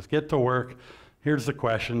 Let's get to work. Here's the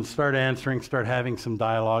question. Start answering. Start having some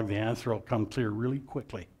dialogue. The answer will come clear really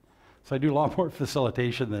quickly. So I do a lot more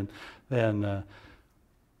facilitation than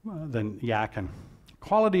yakking.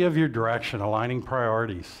 Quality of your direction, aligning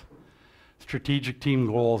priorities, strategic team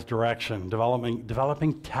goals, direction,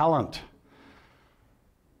 developing talent.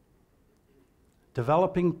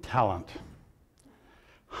 Developing talent.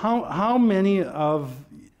 How many of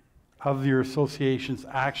your associations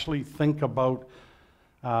actually think about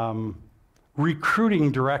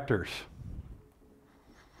recruiting directors?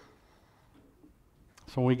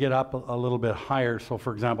 So when we get up a little bit higher, so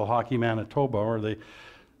for example, Hockey Manitoba, or the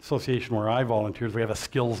association where I volunteer, we have a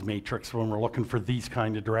skills matrix when we're looking for these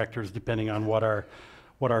kind of directors, depending on what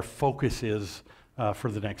our focus is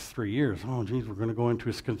for the next 3 years. Oh, geez, we're going to go into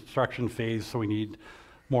a construction phase, so we need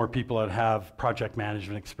more people that have project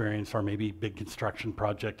management experience or maybe big construction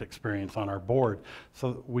project experience on our board.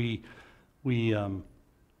 So we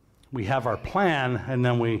have our plan, and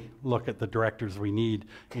then we look at the directors we need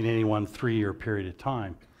in any one 3-year period of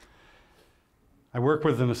time. I work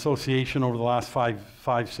with an association over the last five,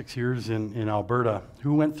 6 years in Alberta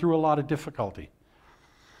who went through a lot of difficulty.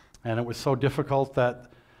 And it was so difficult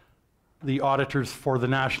that the auditors for the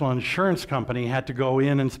National Insurance Company had to go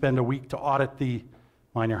in and spend a week to audit the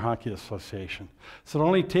Minor Hockey Association. So it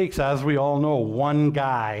only takes, as we all know, one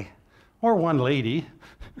guy or one lady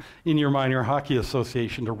in your Minor Hockey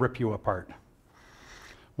Association to rip you apart.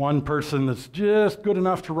 One person that's just good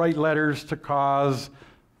enough to write letters to cause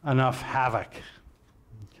enough havoc.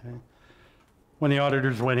 Okay. When the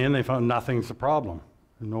auditors went in, they found nothing's a problem.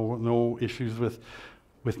 No issues with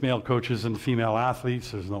male coaches and female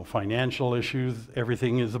athletes. There's no financial issues.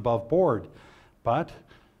 Everything is above board. But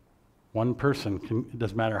one person it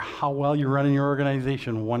doesn't matter how well you're running your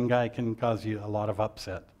organization, one guy can cause you a lot of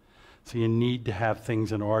upset. So you need to have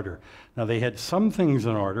things in order. Now, they had some things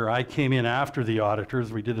in order. I came in after the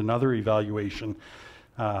auditors. We did another evaluation,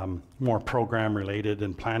 more program related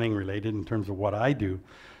and planning related in terms of what I do.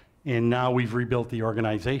 And now we've rebuilt the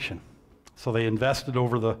organization. So they invested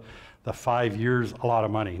over the 5 years a lot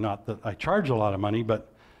of money. Not that I charge a lot of money,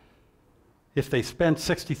 but if they spent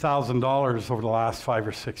 $60,000 over the last 5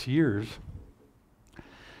 or 6 years,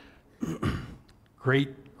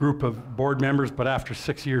 great group of board members, but after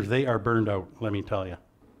 6 years, they are burned out, let me tell you.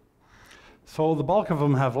 So the bulk of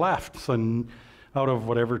them have left. So out of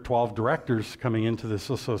whatever 12 directors coming into this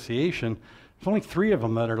association, there's only 3 of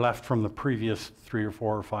them that are left from the previous 3 or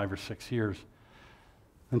 4 or 5 or 6 years.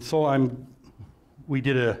 And so we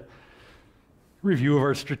did a review of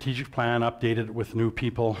our strategic plan, updated it with new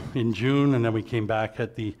people in June, and then we came back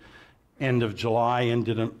at the end of July and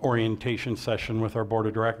did an orientation session with our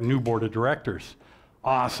new board of directors.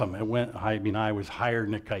 Awesome. It went, I was higher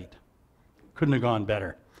than a kite. Couldn't have gone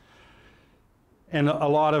better. And a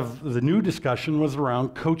lot of the new discussion was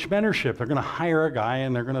around coach mentorship. They're going to hire a guy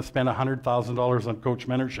and they're going to spend $100,000 on coach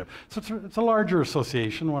mentorship. So it's a larger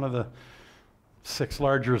association, one of the 6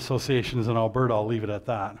 larger associations in Alberta. I'll leave it at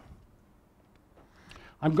that.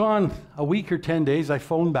 I'm gone a week or 10 days. I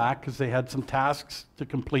phoned back because they had some tasks to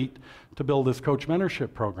complete to build this coach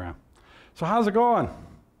mentorship program. So how's it going?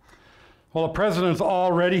 Well, the president's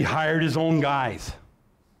already hired his own guys.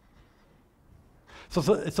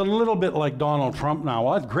 So it's a little bit like Donald Trump now.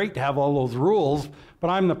 Well, it's great to have all those rules, but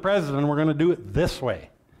I'm the president, we're going to do it this way.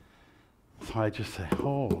 So I just say,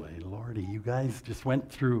 holy lordy, you guys just went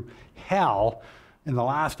through hell in the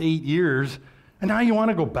last 8 years, and now you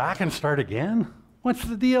want to go back and start again? What's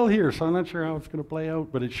the deal here? So I'm not sure how it's going to play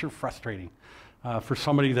out, but it's sure frustrating for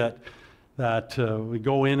somebody that we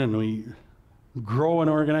go in and we grow an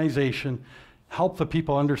organization, help the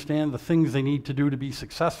people understand the things they need to do to be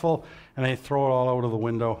successful, and they throw it all out of the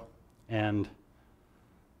window, and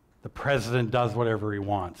the president does whatever he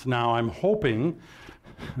wants. Now, I'm hoping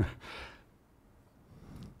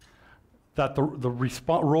that the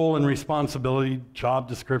role and responsibility, job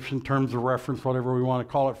description, terms of reference, whatever we want to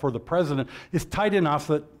call it, for the president is tight enough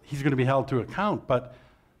that he's going to be held to account. But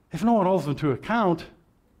if no one holds him to account,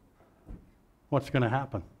 what's going to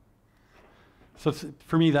happen? So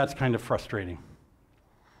for me, that's kind of frustrating.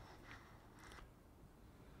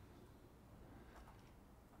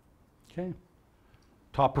 Okay.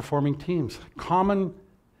 Top performing teams. Common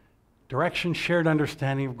direction, shared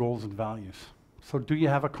understanding of goals and values. So do you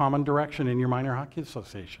have a common direction in your minor hockey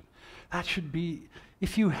association? That should be,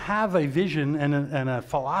 if you have a vision and a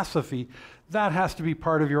philosophy, that has to be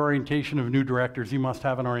part of your orientation of new directors. You must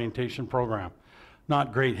have an orientation program.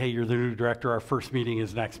 Not great, hey, you're the new director, our first meeting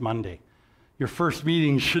is next Monday. Your first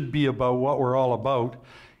meeting should be about what we're all about,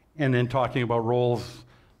 and then talking about roles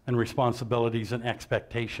and responsibilities and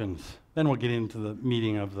expectations. Then we'll get into the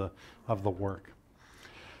meeting of the work.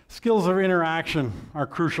 Skills of interaction are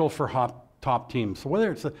crucial for top teams. So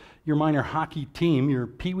whether it's your minor hockey team, your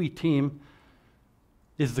peewee team,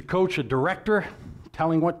 is the coach a director,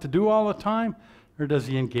 telling what to do all the time, or does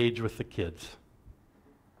he engage with the kids?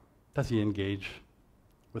 Does he engage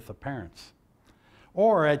with the parents?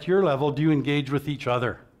 Or at your level, do you engage with each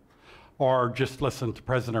other? Or just listen to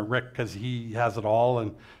President Rick because he has it all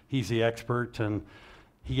and he's the expert and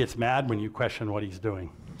he gets mad when you question what he's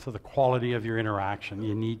doing. So the quality of your interaction,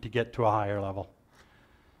 you need to get to a higher level.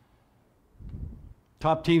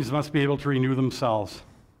 Top teams must be able to renew themselves.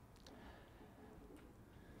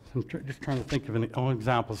 I'm just trying to think of an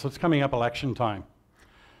example. So it's coming up election time.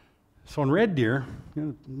 So in Red Deer,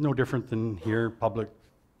 no different than here, public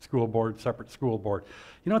school board, separate school board.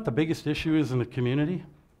 You know what the biggest issue is in the community?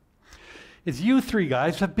 Is you three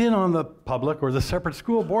guys have been on the public or the separate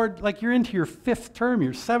school board, like you're into your 5th term,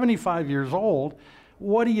 you're 75 years old.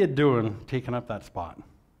 What are you doing taking up that spot?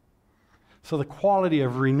 So the quality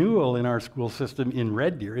of renewal in our school system in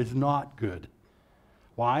Red Deer is not good.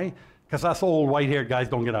 Why? Because us old white-haired guys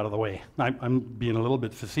don't get out of the way. I'm being a little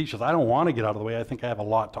bit facetious. I don't want to get out of the way. I think I have a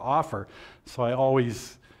lot to offer. So I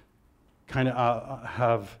always kind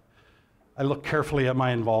of I look carefully at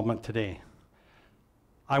my involvement today.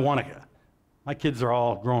 My kids are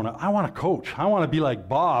all grown up. I want to coach. I want to be like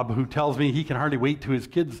Bob, who tells me he can hardly wait to his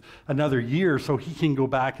kids another year so he can go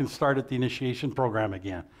back and start at the initiation program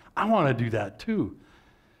again. I want to do that too.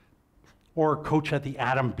 Or coach at the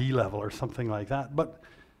Adam B level or something like that. But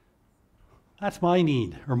that's my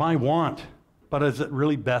need or my want. But is it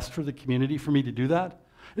really best for the community for me to do that?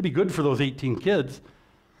 It'd be good for those 18 kids.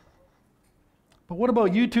 But what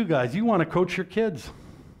about you two guys? You want to coach your kids.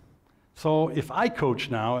 So if I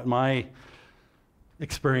coach now at my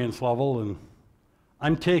experience level, and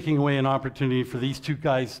I'm taking away an opportunity for these two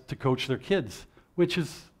guys to coach their kids, which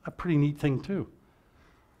is a pretty neat thing too.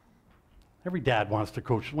 Every dad wants to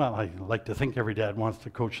coach, well, I like to think every dad wants to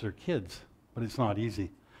coach their kids, but it's not easy.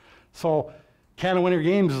 So Canada Winter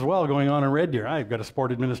Games as well going on in Red Deer. I've got a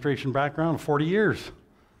sport administration background, 40 years.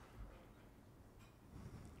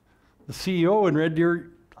 The CEO in Red Deer,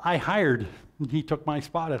 I hired, and he took my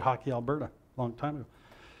spot at Hockey Alberta a long time ago.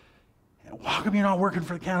 How come you're not working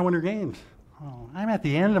for the Canada Winter Games? Oh, I'm at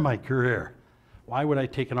the end of my career. Why would I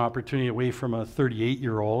take an opportunity away from a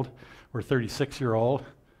 38-year-old or 36-year-old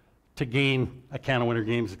to gain a Canada Winter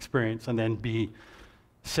Games experience and then be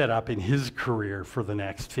set up in his career for the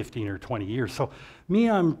next 15 or 20 years? So me,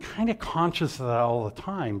 I'm kind of conscious of that all the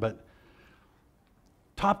time, but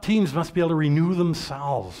top teams must be able to renew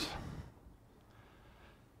themselves.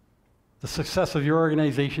 The success of your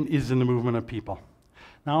organization is in the movement of people.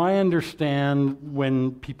 Now, I understand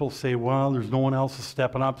when people say, well, there's no one else is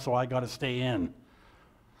stepping up, so I got to stay in.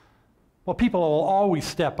 Well, people will always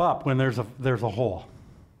step up when there's a hole.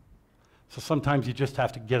 So sometimes you just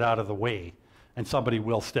have to get out of the way, and somebody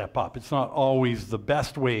will step up. It's not always the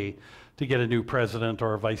best way to get a new president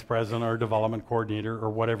or a vice president or a development coordinator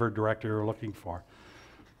or whatever director you're looking for.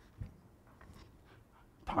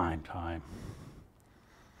 Time.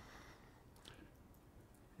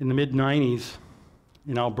 In the mid-90s,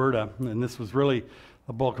 in Alberta, and this was really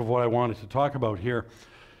the bulk of what I wanted to talk about here,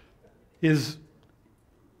 is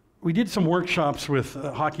we did some workshops with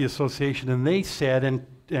Hockey Association, and they said,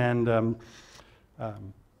 it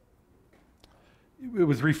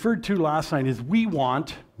was referred to last night, is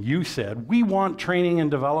you said, we want training and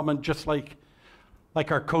development just like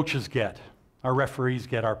our coaches get, our referees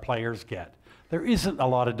get, our players get. There isn't a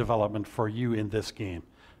lot of development for you in this game.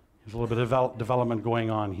 There's a little bit of development going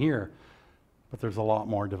on here, but there's a lot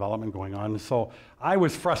more development going on. So I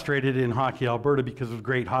was frustrated in Hockey Alberta because of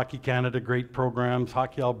great Hockey Canada, great programs,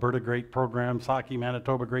 Hockey Alberta, great programs, Hockey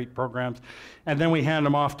Manitoba, great programs, and then we hand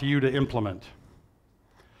them off to you to implement.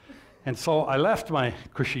 And so I left my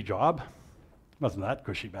cushy job, it wasn't that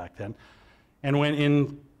cushy back then, and went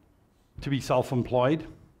in to be self-employed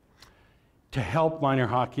to help minor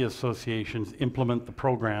hockey associations implement the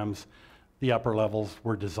programs the upper levels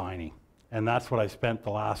were designing. And that's what I spent the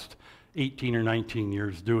last 18 or 19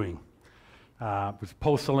 years doing. It was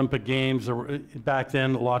post-Olympic Games. There were, back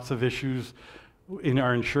then, lots of issues in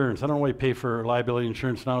our insurance. I don't know what you pay for liability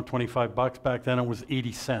insurance now, 25 bucks. Back then it was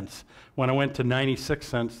 80 cents. When I went to 96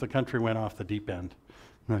 cents, the country went off the deep end.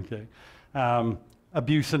 Okay.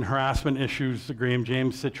 Abuse and harassment issues, the Graham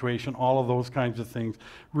James situation, all of those kinds of things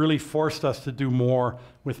really forced us to do more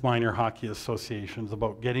with minor hockey associations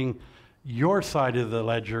about getting your side of the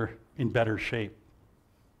ledger in better shape.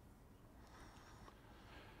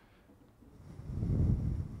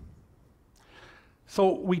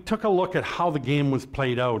 So we took a look at how the game was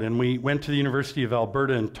played out, and we went to the University of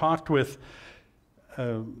Alberta and talked with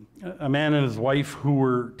a man and his wife who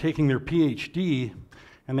were taking their PhD,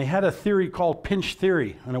 and they had a theory called pinch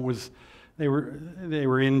theory, and they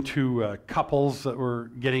were into couples that were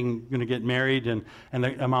going to get married, and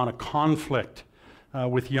the amount of conflict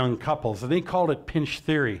with young couples. And they called it pinch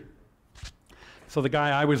theory. So the guy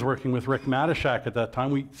I was working with, Rick Matashak, at that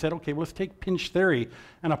time, we said, okay, let's take pinch theory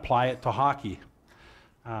and apply it to hockey.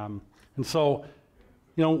 And so,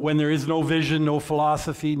 you know, when there is no vision, no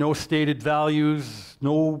philosophy, no stated values,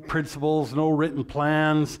 no principles, no written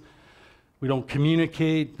plans, we don't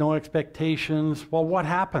communicate, no expectations, well, what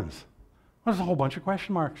happens? Well, there's a whole bunch of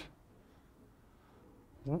question marks.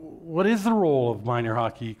 What is the role of minor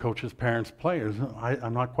hockey coaches, parents, players?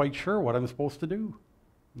 I'm not quite sure what I'm supposed to do.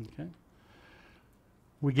 Okay.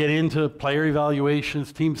 We get into player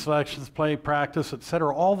evaluations, team selections, play practice,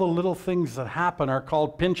 etc. All the little things that happen are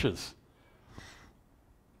called pinches.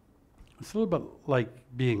 It's a little bit like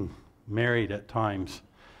being married at times.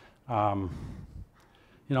 You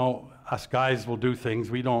know, us guys will do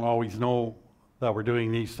things. We don't always know that we're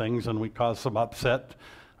doing these things, and we cause some upset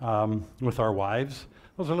with our wives.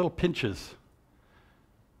 Those are little pinches.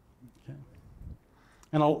 Okay.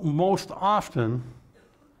 And most often,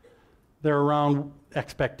 they're around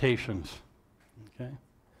expectations. Okay.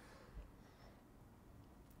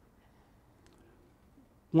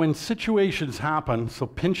 When situations happen, so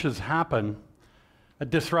pinches happen, a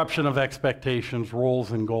disruption of expectations,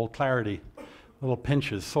 roles, and goal clarity. Little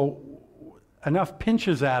pinches. So enough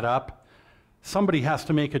pinches add up, somebody has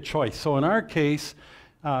to make a choice. So in our case,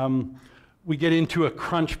 we get into a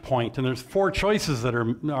crunch point, and there's 4 choices that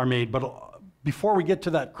are made, but before we get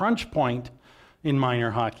to that crunch point in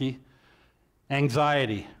minor hockey,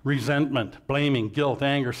 anxiety, resentment, blaming, guilt,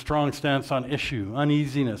 anger, strong stance on issue,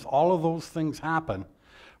 uneasiness, all of those things happen,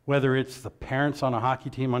 whether it's the parents on a hockey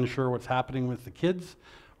team unsure what's happening with the kids,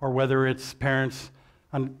 or whether it's parents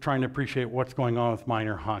trying to appreciate what's going on with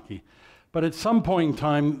minor hockey. But at some point in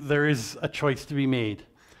time, there is a choice to be made.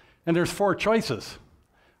 And there's 4 choices.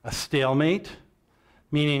 A stalemate,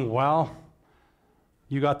 meaning, well,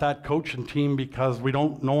 you got that coach and team because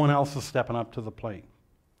no one else is stepping up to the plate.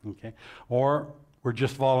 Okay? Or we're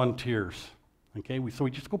just volunteers. Okay? So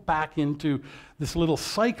we just go back into this little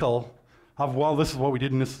cycle of, well, this is what we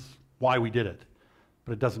did and this is why we did it.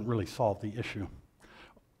 But it doesn't really solve the issue.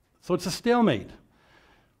 So it's a stalemate.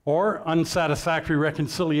 Or unsatisfactory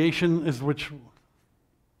reconciliation is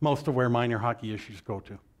most of where minor hockey issues go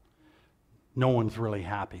to. No one's really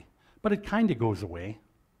happy. But it kind of goes away.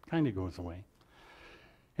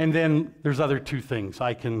 And then there's other 2 things.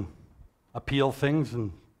 I can appeal things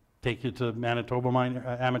and take you to Manitoba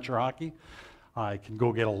amateur hockey. I can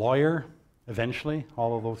go get a lawyer eventually,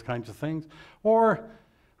 all of those kinds of things. Or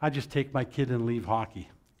I just take my kid and leave hockey.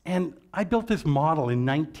 And I built this model in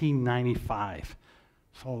 1995.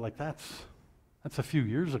 So like that's a few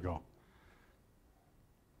years ago.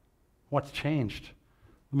 What's changed?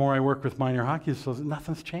 The more I work with minor hockey, so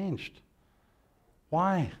nothing's changed.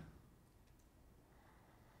 Why?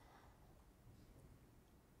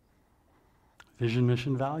 Vision,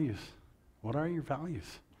 mission, values. What are your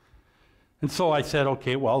values? And so I said,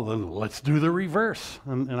 okay, well, then let's do the reverse.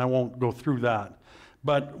 And I won't go through that.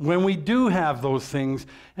 But when we do have those things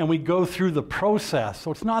and we go through the process, so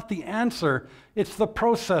it's not the answer, it's the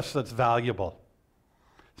process that's valuable.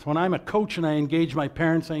 So when I'm a coach and I engage my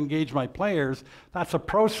parents, I engage my players, that's a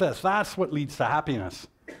process. That's what leads to happiness.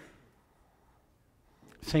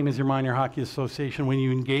 Same as your minor hockey association. When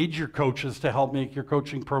you engage your coaches to help make your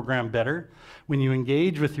coaching program better, when you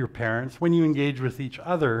engage with your parents, when you engage with each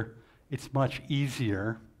other, it's much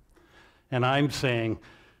easier. And I'm saying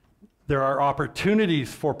there are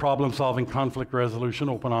opportunities for problem solving, conflict resolution,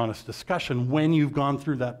 open, honest discussion when you've gone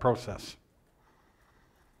through that process.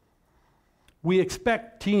 We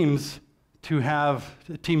expect teams to have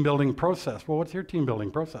a team building process. Well, what's your team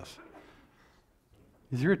building process?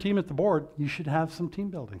 Is you're a team at the board, you should have some team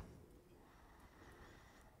building.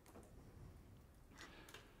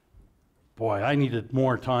 Boy, I needed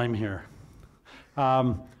more time here.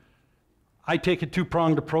 I take a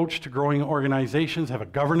 2-pronged approach to growing organizations, have a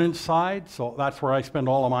governance side, so that's where I spend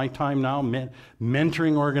all of my time now,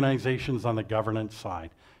 mentoring organizations on the governance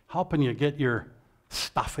side, helping you get your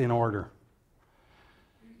stuff in order.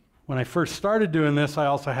 When I first started doing this, I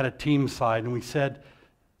also had a team side, and we said,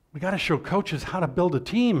 we got to show coaches how to build a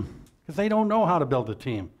team, because they don't know how to build a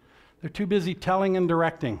team. They're too busy telling and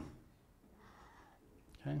directing.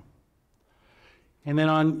 Okay? And then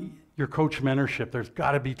on your coach mentorship, there's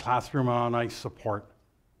got to be classroom on ice support.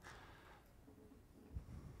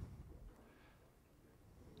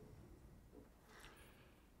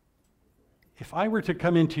 If if I were to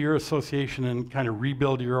come into your association and kind of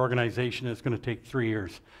rebuild your organization, it's going to take 3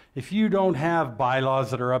 years. If you don't have bylaws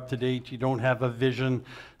that are up to date, you don't have a vision,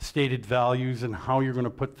 stated values, and how you're going to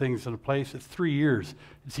put things into place, it's 3 years.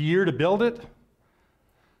 It's a year to build it.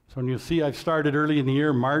 So when you'll see, I've started early in the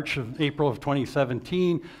year, April of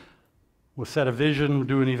 2017. We'll set a vision, we'll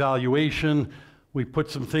do an evaluation. We put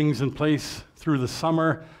some things in place through the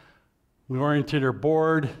summer. We oriented our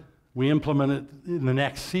board. We implement it in the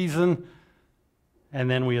next season. And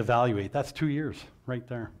then we evaluate. That's 2 years right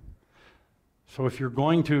there. So if you're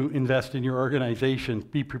going to invest in your organization,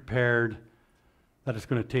 be prepared that it's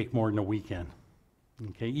going to take more than a weekend.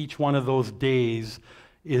 Okay? Each one of those days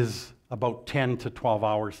is about 10 to 12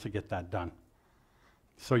 hours to get that done.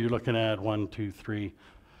 So you're looking at 1, 2, 3,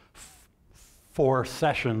 4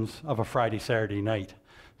 sessions of a Friday, Saturday night.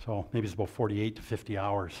 So maybe it's about 48 to 50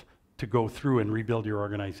 hours to go through and rebuild your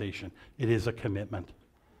organization. It is a commitment.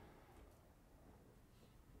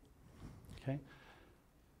 Okay?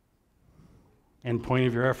 End point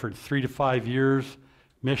of your effort, 3 to 5 years,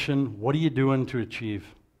 mission, what are you doing to achieve?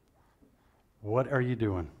 What are you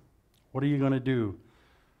doing? What are you going to do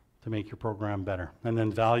to make your program better? And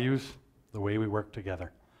then values, the way we work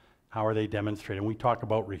together. How are they demonstrated? And we talk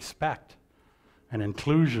about respect and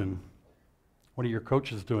inclusion. What are your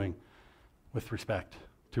coaches doing with respect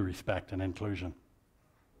to respect and inclusion?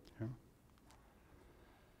 Okay.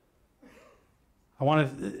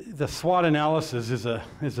 The SWOT analysis is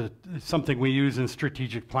something we use in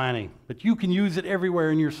strategic planning, but you can use it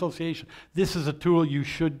everywhere in your association. This is a tool you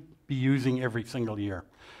should be using every single year.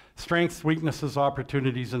 Strengths, weaknesses,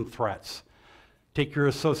 opportunities, and threats. Take your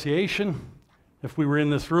association. If we were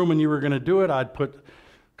in this room and you were going to do it, I'd put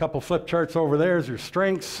a couple flip charts over there as your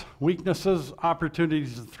strengths, weaknesses,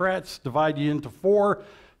 opportunities, and threats. Divide you into 4.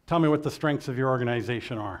 Tell me what the strengths of your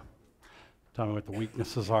organization are. Tell me what the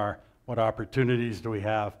weaknesses are. What opportunities do we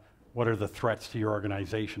have? What are the threats to your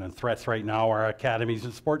organization? And threats right now are academies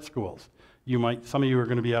and sports schools. Some of you are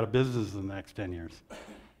going to be out of business in the next 10 years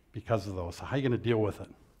because of those. So how are you going to deal with it?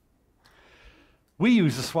 We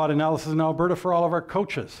use the SWOT analysis in Alberta for all of our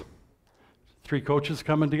coaches. 3 coaches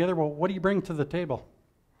coming together. Well, what do you bring to the table?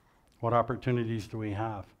 What opportunities do we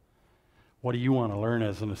have? What do you want to learn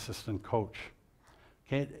as an assistant coach?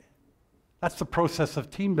 Okay, that's the process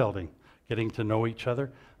of team building, getting to know each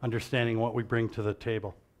other, understanding what we bring to the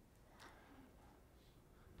table.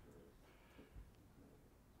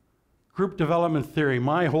 Group development theory,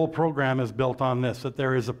 my whole program is built on this, that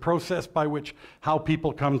there is a process by which how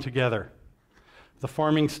people come together. The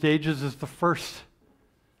forming stages is the first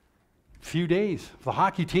few days. For the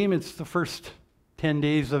hockey team, it's the first 10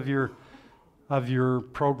 days of your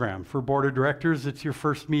program. For board of directors, it's your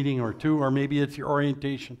first meeting or 2, or maybe it's your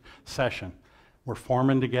orientation session. We're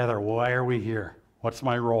forming together. Why are we here? What's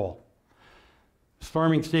my role?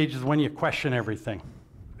 Storming stage is when you question everything.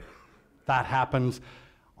 That happens.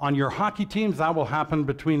 On your hockey teams, that will happen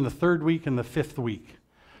between the 3rd week and the 5th week.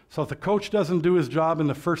 So if the coach doesn't do his job in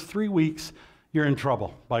the first 3 weeks, you're in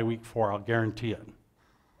trouble by week 4, I'll guarantee it.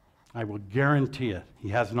 I will guarantee it. He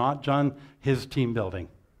has not done his team building.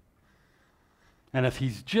 And if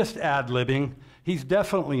he's just ad-libbing, he's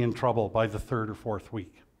definitely in trouble by the 3rd or 4th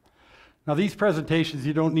week. Now these presentations,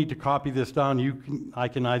 you don't need to copy this down. I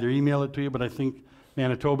can either email it to you, but I think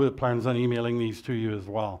Manitoba plans on emailing these to you as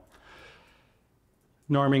well.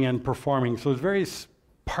 Norming and performing. So there's various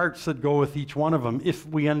parts that go with each one of them. If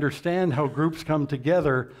we understand how groups come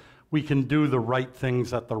together, we can do the right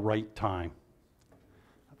things at the right time.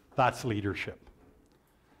 That's leadership.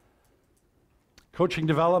 Coaching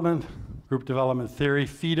development, group development theory,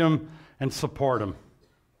 feed them and support them.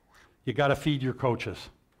 You got to feed your coaches.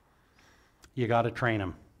 You got to train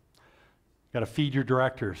them. You got to feed your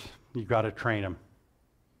directors. You got to train them.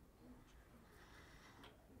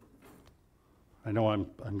 I know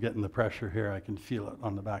I'm getting the pressure here. I can feel it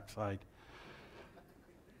on the backside.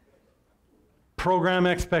 Program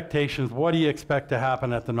expectations. What do you expect to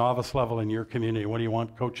happen at the novice level in your community? What do you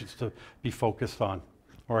want coaches to be focused on?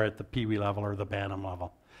 Or at the Pee-wee level or the Bantam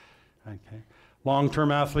level? Okay.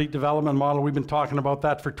 Long-term athlete development model. We've been talking about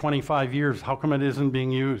that for 25 years. How come it isn't being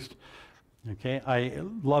used? Okay. I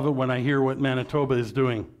love it when I hear what Manitoba is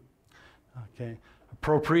doing. Okay.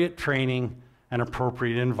 Appropriate training and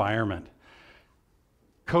appropriate environment.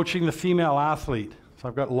 Coaching the female athlete. So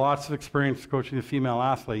I've got lots of experience coaching the female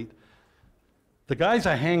athlete. The guys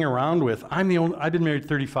I hang around with, I've been married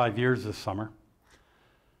 35 years this summer,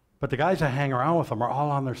 but the guys I hang around with them are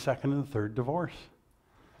all on their 2nd and 3rd divorce.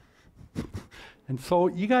 And so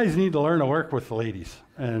you guys need to learn to work with the ladies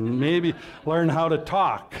and maybe learn how to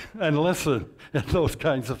talk and listen and those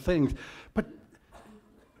kinds of things. But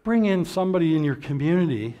bring in somebody in your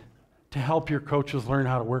community to help your coaches learn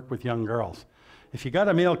how to work with young girls. If you got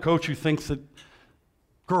a male coach who thinks that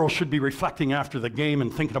girls should be reflecting after the game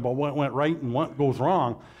and thinking about what went right and what goes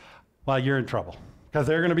wrong, well, you're in trouble, because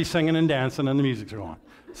they're going to be singing and dancing and the music's going.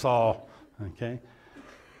 So, okay.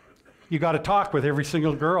 You got to talk with every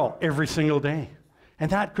single girl every single day.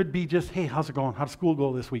 And that could be just, hey, how's it going? How'd school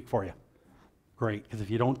go this week for you? Great, because if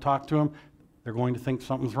you don't talk to them, they're going to think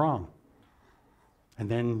something's wrong. And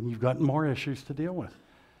then you've got more issues to deal with.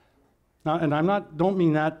 Now, and don't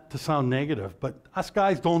mean that to sound negative, but us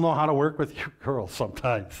guys don't know how to work with you girls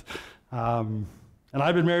sometimes. And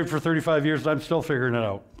I've been married for 35 years, and I'm still figuring it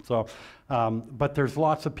out. So, but there's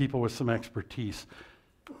lots of people with some expertise.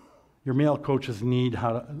 Your male coaches need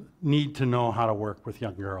to know how to work with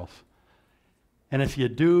young girls. And if you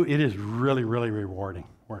do, it is really, really rewarding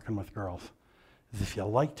working with girls. If you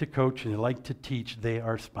like to coach and you like to teach, they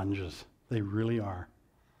are sponges. They really are.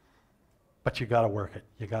 But you got to work it.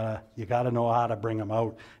 You got to know how to bring them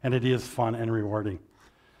out, and it is fun and rewarding.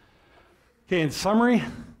 Okay, in summary,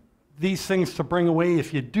 these things to bring away,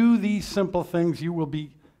 if you do these simple things, you will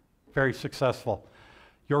be very successful.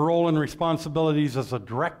 Your role and responsibilities as a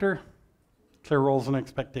director, clear roles and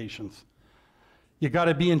expectations. You got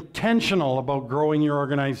to be intentional about growing your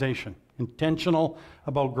organization, intentional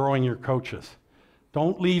about growing your coaches.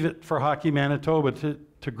 Don't leave it for Hockey Manitoba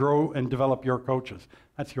to grow and develop your coaches.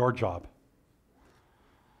 That's your job.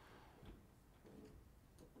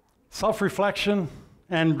 Self-reflection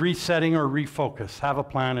and resetting or refocus. Have a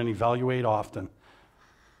plan and evaluate often.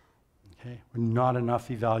 Okay, not enough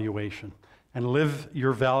evaluation. And live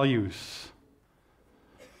your values.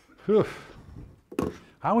 Whew.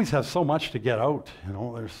 I always have so much to get out, you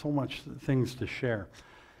know, there's so much things to share.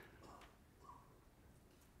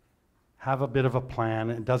 Have a bit of a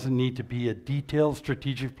plan. It doesn't need to be a detailed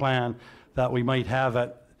strategic plan that we might have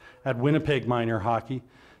at Winnipeg Minor Hockey.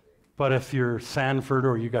 But if you're Sanford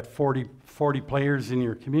or you got 40 players in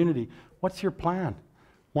your community, what's your plan?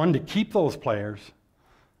 One, to keep those players,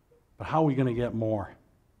 but how are we going to get more?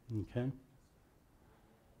 Okay?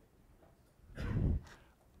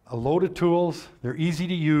 A load of tools, they're easy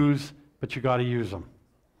to use, but you got to use them.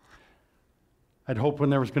 I'd hope when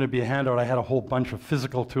there was going to be a handout, I had a whole bunch of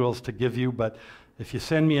physical tools to give you, but if you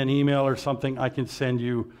send me an email or something, I can send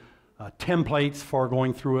you templates for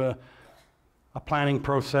going through a planning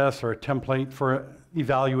process, or a template for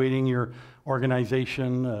evaluating your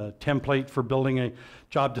organization, a template for building a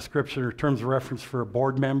job description or terms of reference for a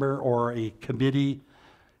board member or a committee,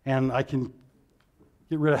 and I can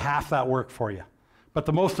get rid of half that work for you. But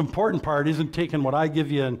the most important part isn't taking what I give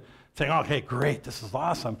you and saying, okay, great, this is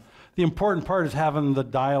awesome. The important part is having the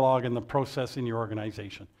dialogue and the process in your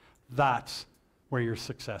organization. That's where your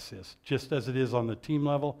success is. Just as it is on the team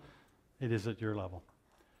level, it is at your level.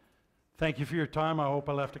 Thank you for your time. I hope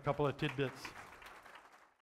I left a couple of tidbits.